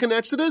the second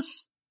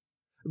Exodus,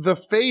 the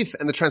faith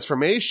and the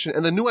transformation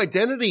and the new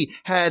identity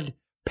had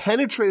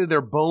penetrated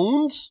their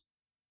bones,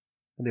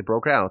 and they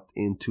broke out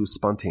into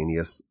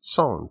spontaneous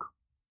song.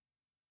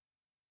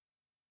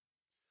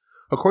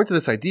 According to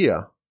this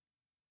idea,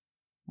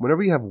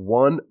 whenever you have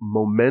one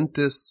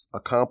momentous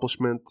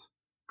accomplishment,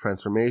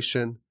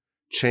 transformation,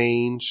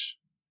 change,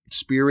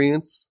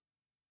 experience,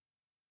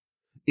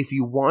 if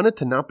you want it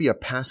to not be a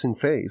passing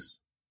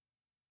phase,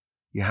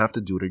 you have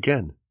to do it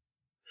again.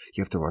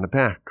 You have to run it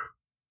back.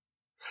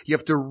 You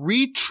have to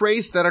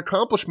retrace that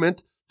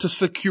accomplishment to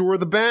secure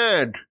the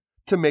bag,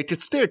 to make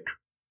it stick.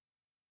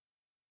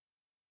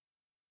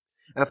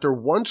 After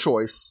one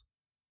choice,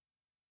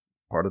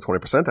 part of the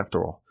 20%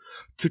 after all,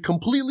 to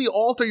completely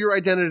alter your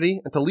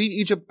identity and to leave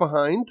Egypt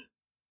behind,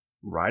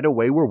 right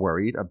away we're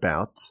worried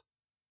about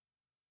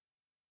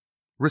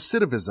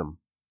recidivism.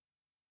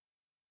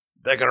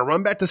 They're going to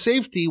run back to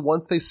safety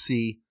once they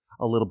see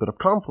a little bit of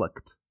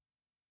conflict.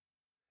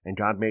 And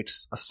God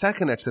makes a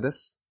second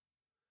exodus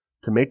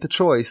to make the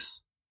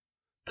choice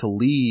to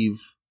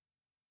leave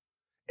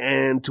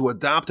and to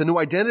adopt a new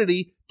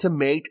identity to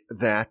make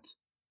that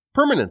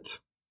permanent.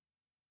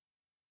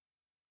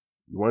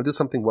 You want to do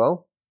something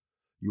well?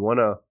 You want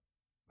to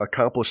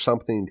accomplish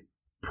something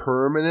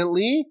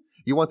permanently?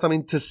 You want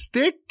something to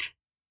stick?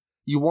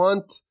 You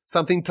want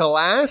something to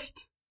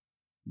last?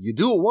 You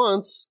do it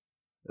once.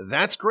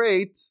 That's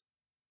great.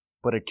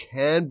 But it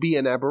can be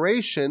an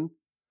aberration.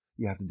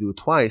 You have to do it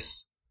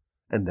twice,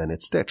 and then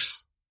it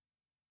sticks.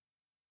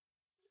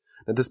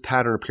 And this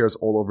pattern appears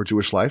all over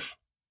Jewish life.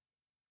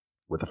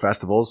 With the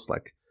festivals,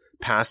 like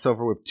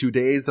Passover with 2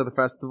 days of the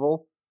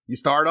festival. You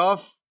start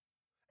off,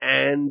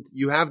 and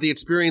you have the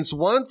experience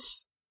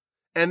once,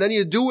 and then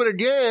you do it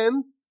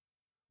again,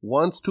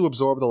 once to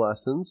absorb the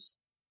lessons,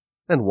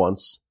 and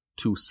once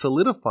to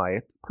solidify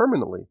it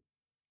permanently.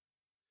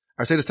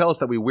 Our sages tell us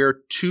that we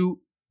wear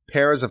 2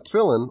 pairs of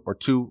tefillin, or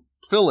 2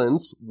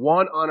 tefillins,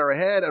 one on our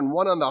head and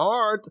one on the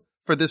heart,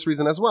 for this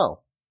reason as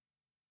well.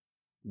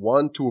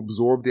 One to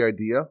absorb the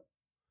idea,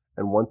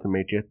 and one to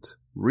make it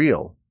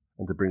real,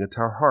 and to bring it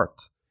to our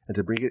heart, and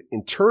to bring it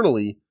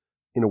internally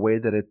in a way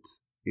that it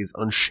is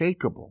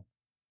unshakable.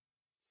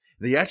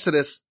 The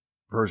Exodus,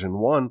 version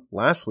 1,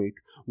 last week,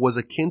 was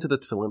akin to the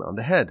tefillin on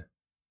the head.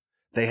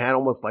 They had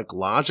almost like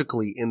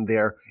logically in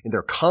their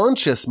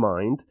conscious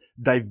mind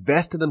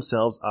divested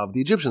themselves of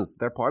the Egyptians.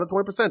 They're part of the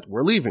 20%.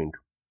 We're leaving.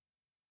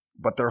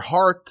 But their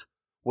heart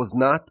was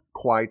not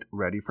quite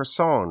ready for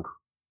song.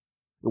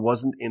 It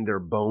wasn't in their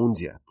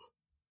bones yet.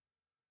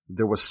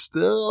 There was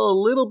still a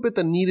little bit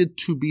that needed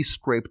to be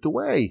scraped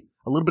away.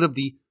 A little bit of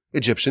the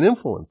Egyptian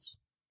influence.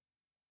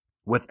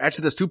 With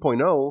Exodus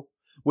 2.0,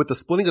 with the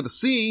splitting of the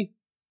sea,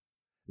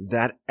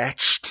 that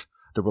etched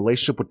the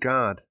relationship with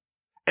God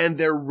and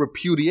their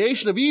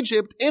repudiation of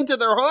Egypt into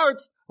their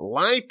hearts,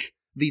 like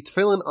the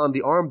tefillin on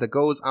the arm that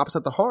goes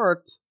opposite the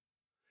heart.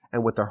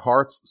 And with their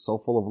hearts so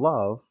full of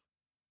love,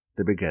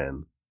 they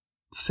began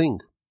to sing.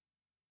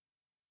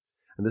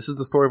 And this is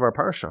the story of our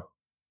Parsha.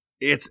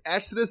 It's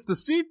Exodus, the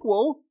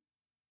sequel,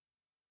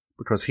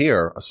 because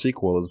here a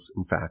sequel is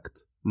in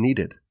fact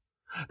needed.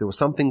 There was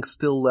something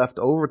still left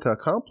over to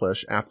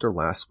accomplish after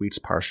last week's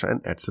Parsha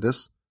and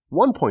Exodus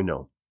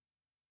 1.0.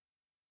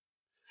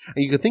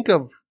 And you can think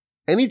of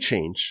any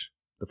change,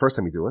 the first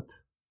time you do it,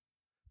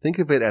 think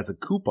of it as a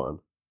coupon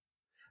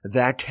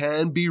that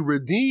can be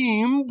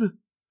redeemed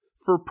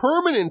for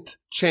permanent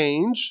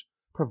change,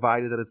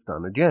 provided that it's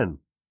done again.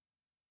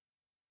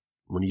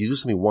 When you do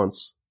something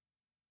once,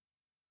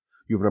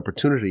 you have an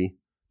opportunity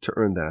to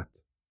earn that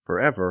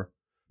forever,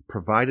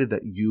 provided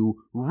that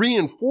you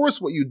reinforce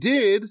what you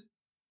did,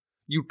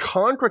 you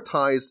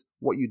concretize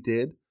what you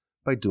did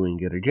by doing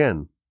it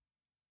again.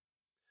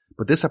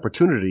 But this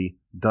opportunity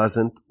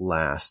doesn't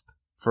last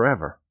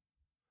forever.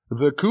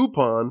 The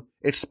coupon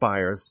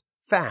expires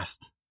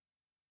fast.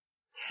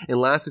 In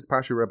last week's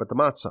Parsha, we read about the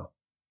matzah.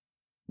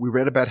 We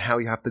read about how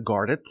you have to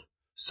guard it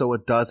so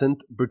it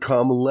doesn't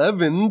become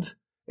leavened,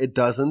 it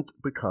doesn't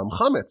become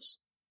chametz.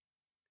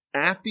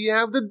 After you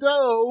have the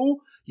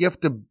dough, you have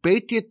to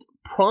bake it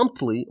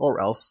promptly,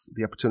 or else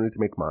the opportunity to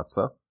make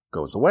matzah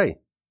goes away.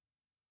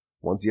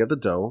 Once you have the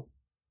dough,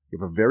 you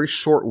have a very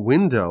short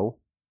window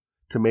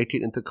to make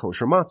it into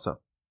kosher matzah.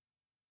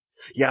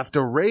 You have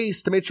to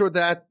race to make sure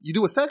that you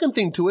do a second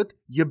thing to it,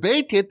 you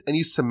bake it, and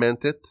you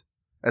cement it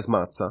as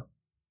matzah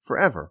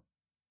forever.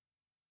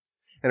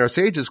 And our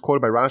sages,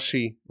 quoted by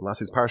Rashi in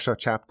last week's Parsha,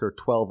 chapter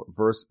 12,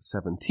 verse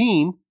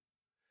 17,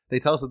 they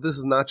tell us that this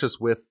is not just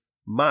with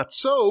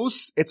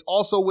matzos, it's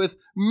also with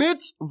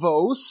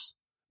mitzvos.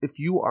 If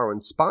you are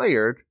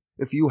inspired,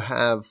 if you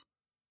have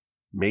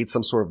made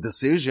some sort of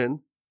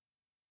decision,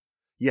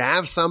 you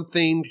have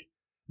something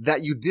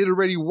that you did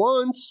already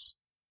once,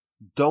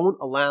 don't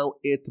allow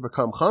it to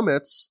become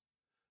chametz.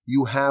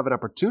 You have an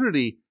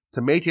opportunity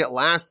to make it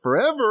last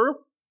forever.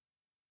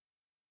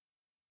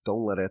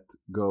 Don't let it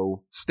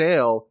go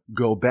stale,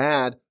 go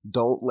bad.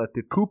 Don't let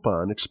the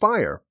coupon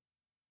expire.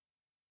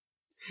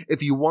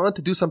 If you want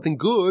to do something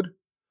good,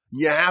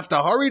 you have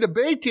to hurry to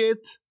bake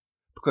it,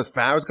 because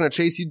Pharaoh's going to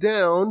chase you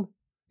down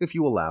if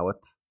you allow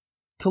it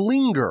to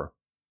linger.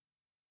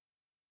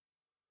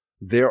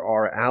 There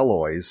are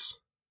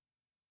alloys,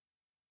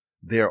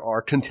 there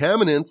are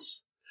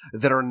contaminants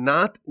that are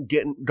not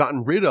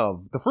gotten rid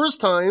of the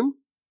first time.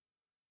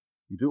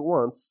 You do it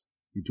once,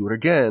 you do it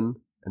again,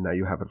 and now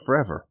you have it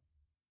forever.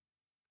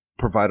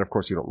 Provided, of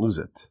course, you don't lose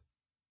it.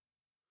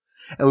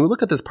 And when we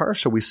look at this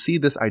parsha, we see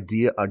this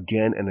idea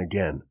again and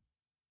again.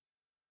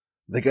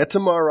 They get to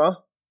Marah,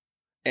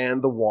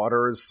 and the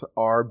waters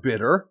are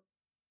bitter,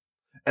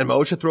 and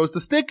Moshe throws the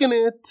stick in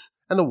it,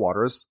 and the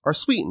waters are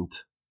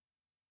sweetened.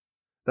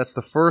 That's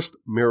the first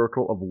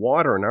miracle of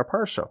water in our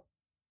Parsha.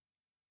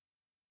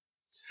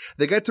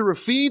 They get to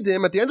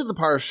Rephidim at the end of the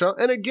Parsha,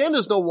 and again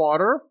there's no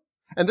water,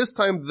 and this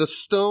time the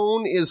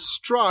stone is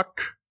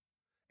struck,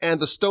 and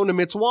the stone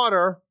emits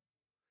water,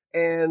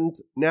 and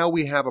now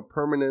we have a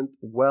permanent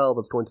well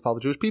that's going to follow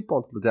the Jewish people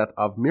until the death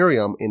of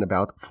Miriam in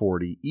about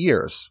 40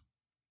 years.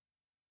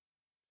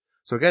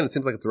 So again, it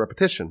seems like it's a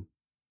repetition.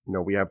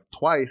 We have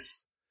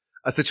twice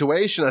a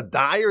situation, a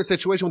dire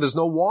situation where there's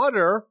no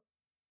water,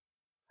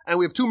 and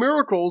we have two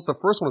miracles. The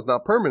first one is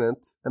not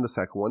permanent, and the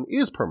second one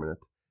is permanent.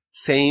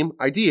 Same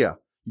idea.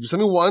 You do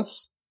something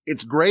once,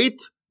 it's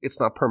great, it's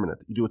not permanent.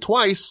 You do it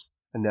twice,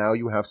 and now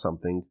you have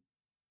something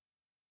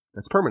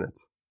that's permanent.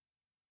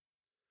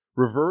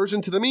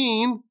 Reversion to the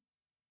mean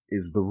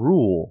is the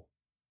rule.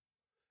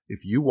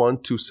 If you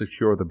want to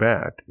secure the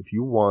bag, if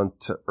you want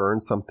to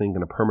earn something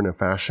in a permanent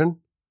fashion,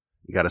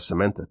 you got to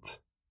cement it.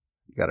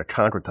 You got to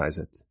concretize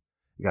it.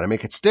 You got to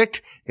make it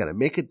stick. You got to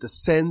make it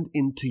descend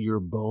into your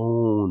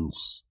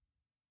bones.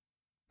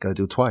 Got to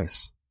do it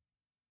twice.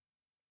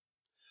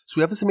 So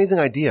we have this amazing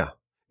idea.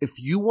 If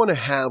you want to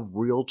have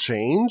real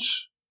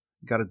change,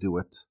 you got to do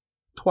it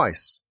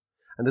twice.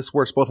 And this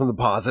works both on the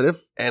positive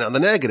and on the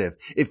negative.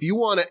 If you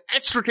want to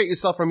extricate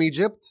yourself from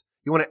Egypt,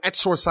 you want to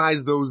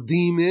exorcise those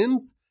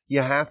demons,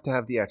 you have to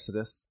have the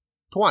Exodus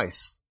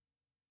twice.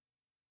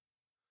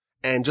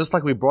 And just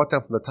like we brought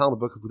down from the Talmud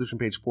book of Kedushin,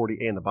 page 40a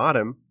in the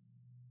bottom,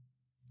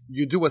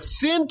 you do a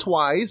sin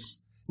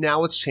twice,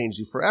 now it's changed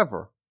you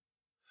forever.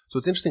 So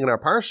it's interesting, in our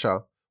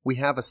Parsha, we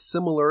have a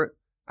similar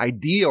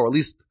idea, or at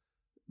least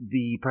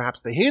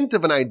perhaps the hint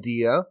of an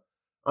idea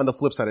on the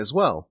flip side as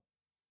well.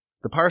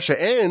 The Parsha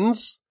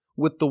ends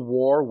with the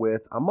war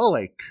with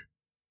Amalek.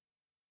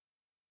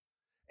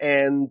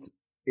 And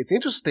it's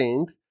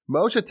interesting,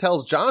 Moshe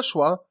tells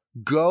Joshua,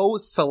 go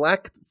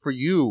select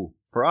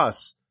for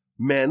us,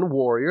 men,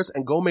 warriors,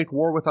 and go make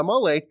war with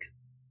Amalek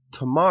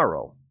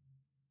tomorrow.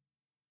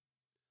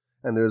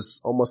 And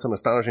there's almost an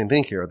astonishing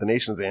thing here. The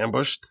nation is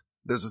ambushed.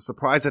 There's a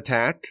surprise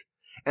attack.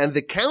 And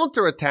the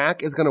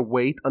counterattack is going to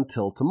wait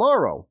until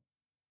tomorrow.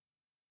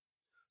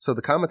 So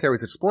the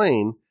commentaries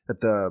explain that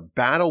the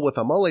battle with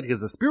Amalek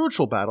is a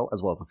spiritual battle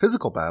as well as a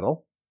physical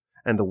battle.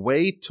 And the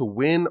way to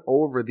win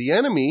over the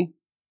enemy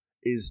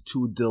is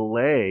to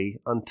delay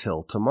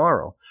until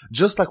tomorrow.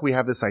 Just like we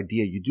have this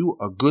idea, you do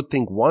a good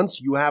thing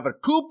once, you have a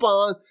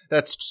coupon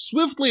that's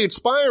swiftly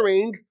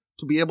expiring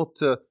to be able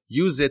to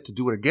use it to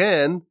do it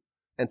again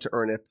and to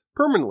earn it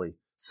permanently.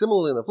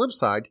 Similarly, on the flip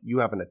side, you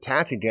have an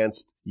attack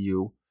against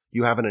you.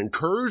 You have an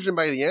incursion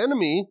by the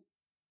enemy.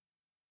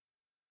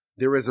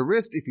 There is a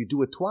risk if you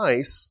do it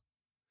twice.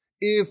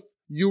 If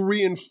you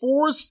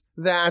reinforce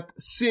that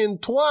sin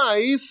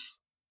twice,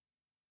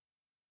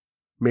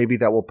 maybe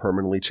that will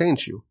permanently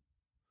change you.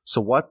 So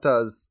what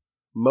does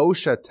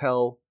Moshe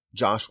tell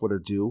Joshua to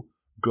do?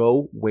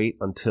 Go wait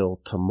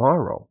until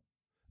tomorrow.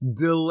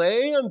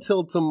 Delay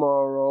until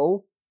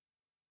tomorrow.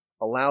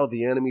 Allow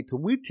the enemy to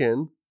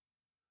weaken.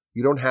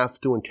 You don't have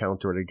to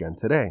encounter it again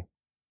today.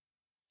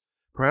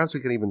 Perhaps we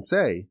can even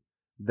say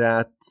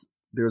that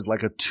there's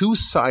like a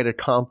two-sided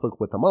conflict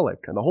with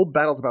Amalek, and the whole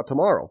battle's about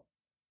tomorrow.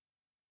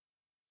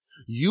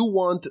 You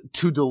want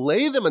to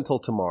delay them until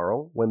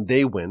tomorrow when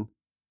they win.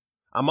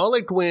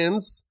 Amalek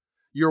wins.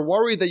 You're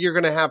worried that you're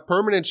going to have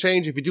permanent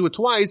change if you do it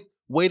twice.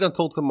 Wait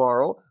until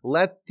tomorrow.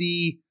 Let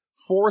the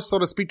force, so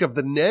to speak, of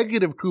the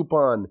negative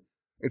coupon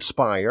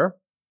expire.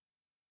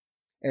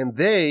 And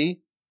they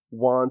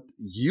want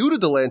you to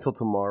delay until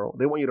tomorrow.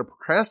 They want you to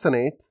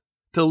procrastinate,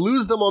 to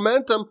lose the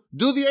momentum.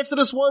 Do the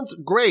Exodus once.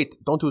 Great.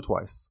 Don't do it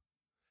twice.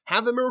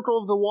 Have the miracle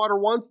of the water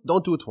once.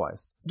 Don't do it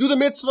twice. Do the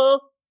mitzvah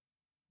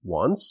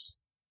once,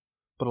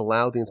 but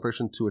allow the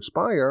inspiration to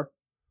expire.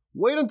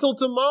 Wait until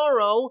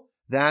tomorrow.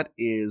 That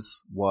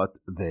is what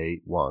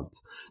they want.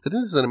 I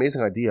think this is an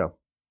amazing idea.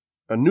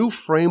 A new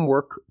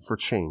framework for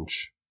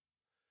change.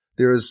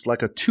 There is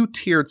like a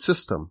two-tiered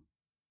system.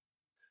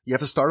 You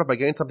have to start off by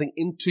getting something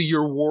into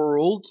your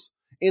world,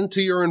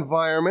 into your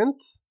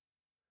environment,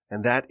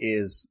 and that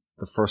is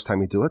the first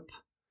time you do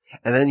it.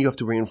 And then you have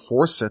to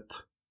reinforce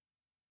it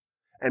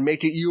and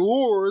make it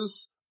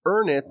yours,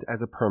 earn it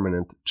as a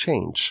permanent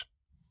change.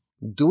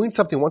 Doing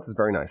something once is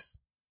very nice.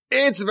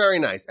 It's very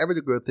nice.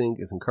 Every good thing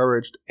is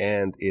encouraged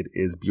and it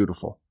is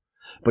beautiful.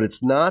 But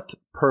it's not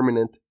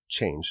permanent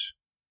change.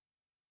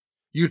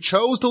 You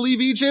chose to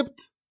leave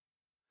Egypt.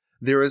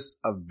 There is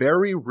a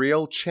very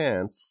real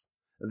chance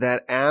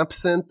that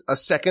absent a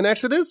second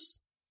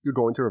Exodus, you're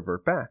going to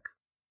revert back.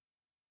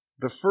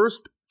 The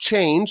first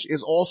change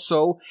is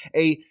also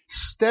a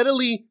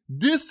steadily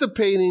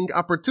dissipating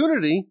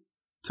opportunity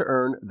to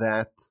earn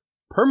that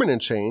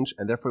permanent change,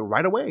 and therefore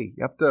right away,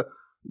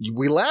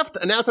 we left,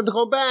 and now it's time to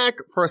go back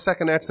for a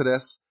second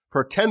Exodus,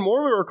 for 10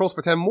 more miracles,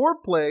 for 10 more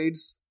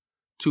plagues,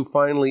 to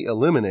finally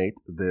eliminate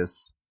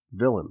this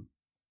villain.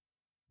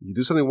 You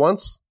do something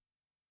once,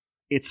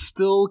 it's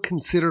still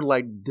considered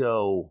like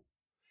dough.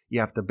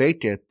 You have to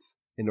bake it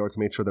in order to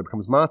make sure that it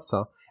becomes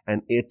matzah,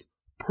 and it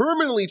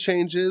permanently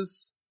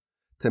changes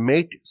to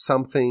make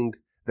something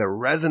that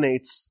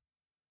resonates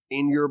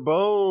in your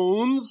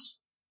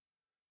bones,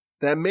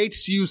 that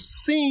makes you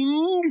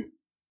sing,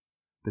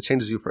 that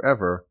changes you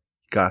forever.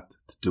 You got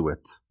to do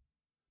it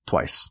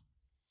twice.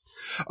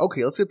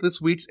 Okay, let's get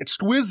this week's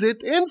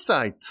exquisite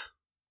insight.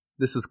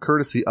 This is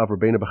courtesy of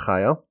Rabbeinu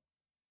Bechaya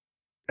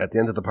at the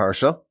end of the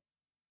Parsha.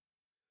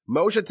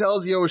 Moshe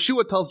tells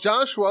Yehoshua, tells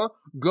Joshua,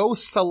 go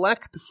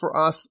select for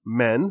us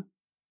men.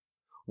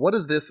 What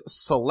is this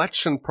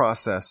selection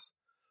process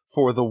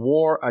for the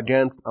war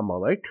against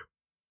Amalek?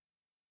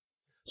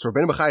 So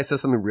Rabbeinu Bechaya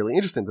says something really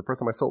interesting. The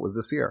first time I saw it was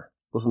this year.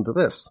 Listen to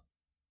this.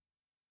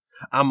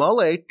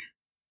 Amalek,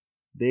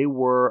 they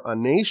were a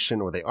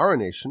nation, or they are a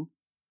nation,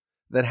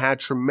 that had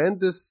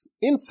tremendous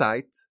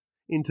insight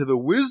into the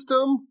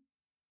wisdom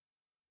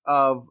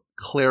of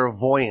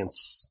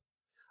clairvoyance,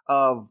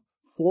 of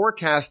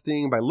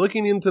forecasting by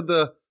looking into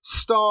the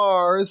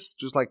stars,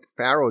 just like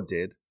Pharaoh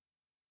did,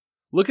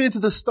 looking into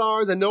the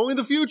stars and knowing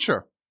the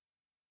future.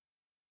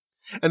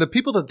 And the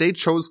people that they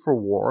chose for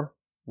war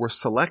were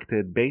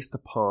selected based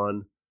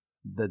upon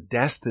the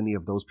destiny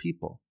of those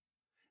people.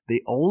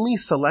 They only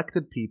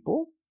selected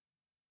people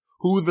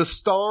who the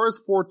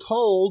stars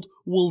foretold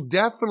will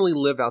definitely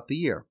live out the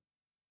year.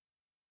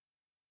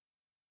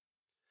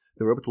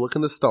 They were able to look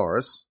in the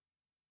stars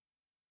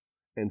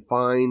and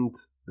find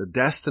the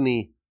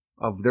destiny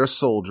of their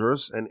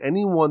soldiers, and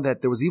anyone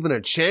that there was even a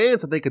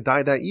chance that they could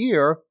die that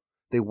year,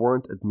 they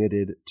weren't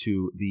admitted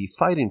to the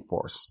fighting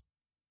force.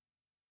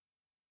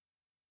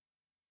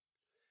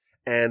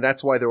 And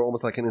that's why they were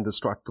almost like an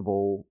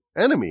indestructible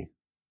enemy,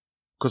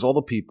 because all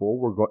the people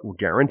were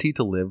guaranteed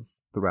to live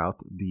throughout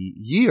the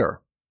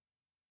year.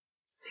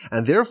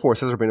 And therefore,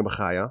 says Rabbeinu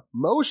Bechaya,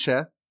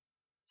 Moshe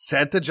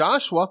said to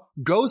Joshua,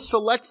 go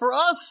select for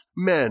us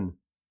men.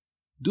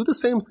 Do the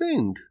same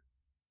thing.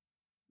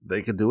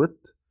 They could do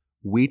it.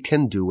 We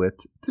can do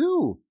it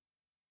too.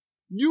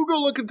 You go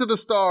look into the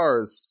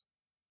stars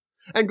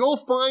and go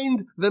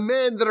find the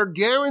men that are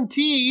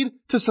guaranteed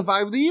to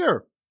survive the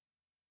year.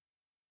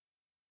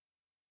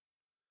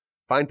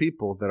 Find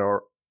people that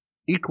are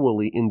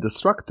equally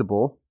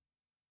indestructible,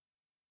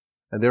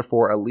 and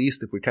therefore, at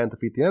least if we can't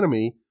defeat the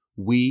enemy,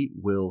 we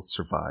will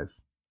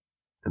survive.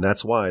 And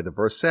that's why the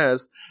verse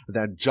says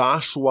that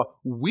Joshua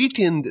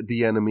weakened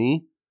the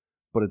enemy,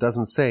 but it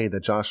doesn't say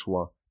that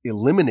Joshua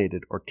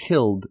eliminated or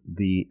killed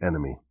the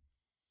enemy.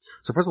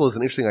 So first of all, there's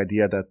an interesting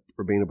idea that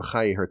Rabbeinu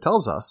Bechaya here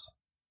tells us,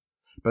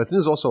 but I think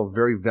there's also a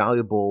very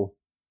valuable,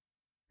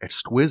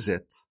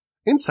 exquisite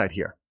insight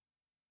here.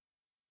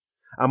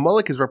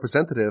 Amalek is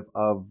representative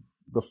of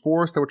the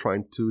force that we're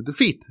trying to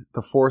defeat,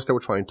 the force that we're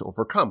trying to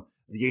overcome,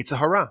 the Yetzer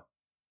Hara.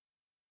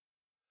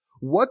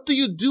 What do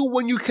you do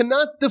when you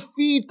cannot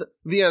defeat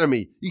the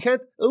enemy? You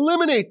can't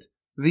eliminate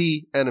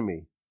the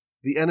enemy.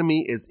 The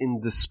enemy is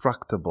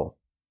indestructible.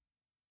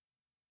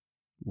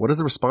 What is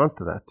the response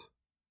to that?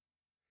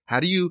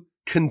 How do you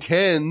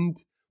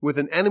contend with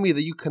an enemy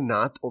that you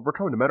cannot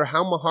overcome, no matter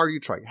how hard you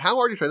try? How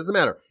hard you try, doesn't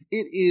matter.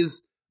 It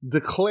is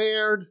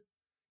declared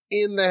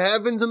in the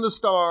heavens and the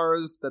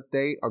stars that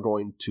they are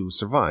going to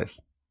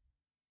survive.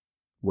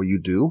 What you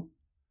do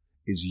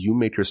is you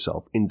make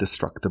yourself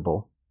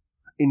indestructible,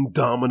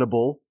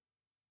 indomitable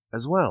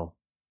as well.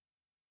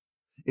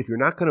 If you're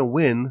not going to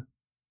win,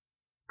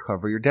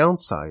 cover your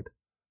downside.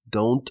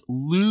 Don't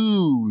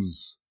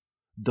lose.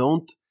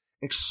 Don't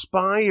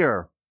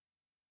expire.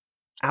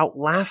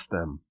 Outlast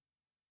them.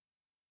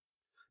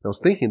 I was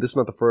thinking this is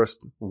not the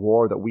first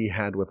war that we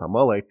had with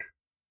Amalek.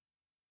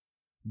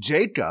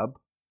 Jacob,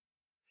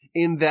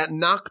 in that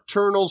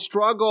nocturnal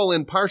struggle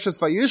in Parshas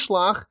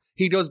Vayishlach,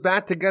 he goes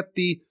back to get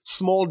the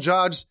small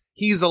judge.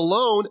 He's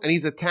alone and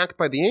he's attacked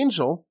by the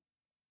angel.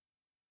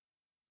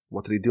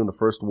 What did he do in the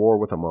first war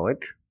with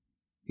Amalek?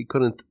 He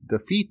couldn't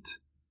defeat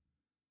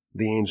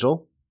the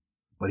angel,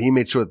 but he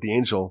made sure that the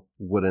angel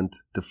wouldn't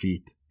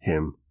defeat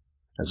him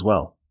as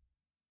well.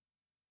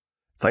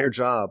 It's not your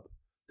job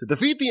to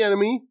defeat the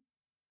enemy.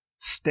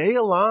 Stay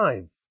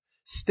alive.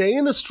 Stay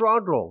in the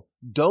struggle.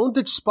 Don't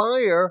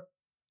expire.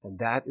 And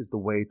that is the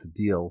way to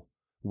deal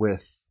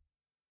with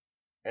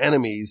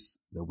enemies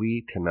that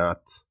we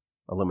cannot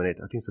eliminate.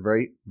 I think it's a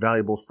very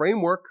valuable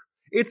framework.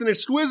 It's an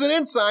exquisite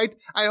insight.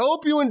 I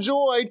hope you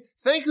enjoyed.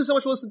 Thank you so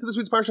much for listening to this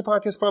week's Parsha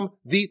Podcast from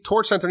the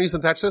Torch Center in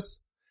Houston,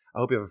 Texas. I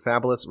hope you have a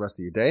fabulous rest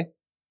of your day,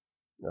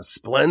 a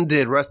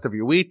splendid rest of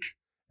your week,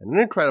 and an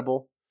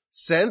incredible,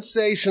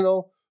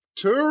 sensational,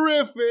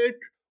 terrific,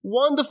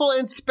 wonderful,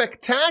 and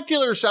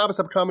spectacular Shabbos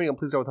upcoming. And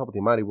please, with the help of the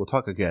Almighty, we'll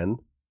talk again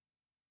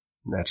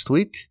next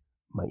week.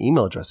 My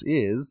email address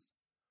is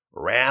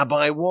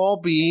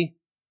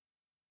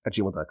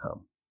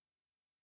rabbiwalby@gmail.com.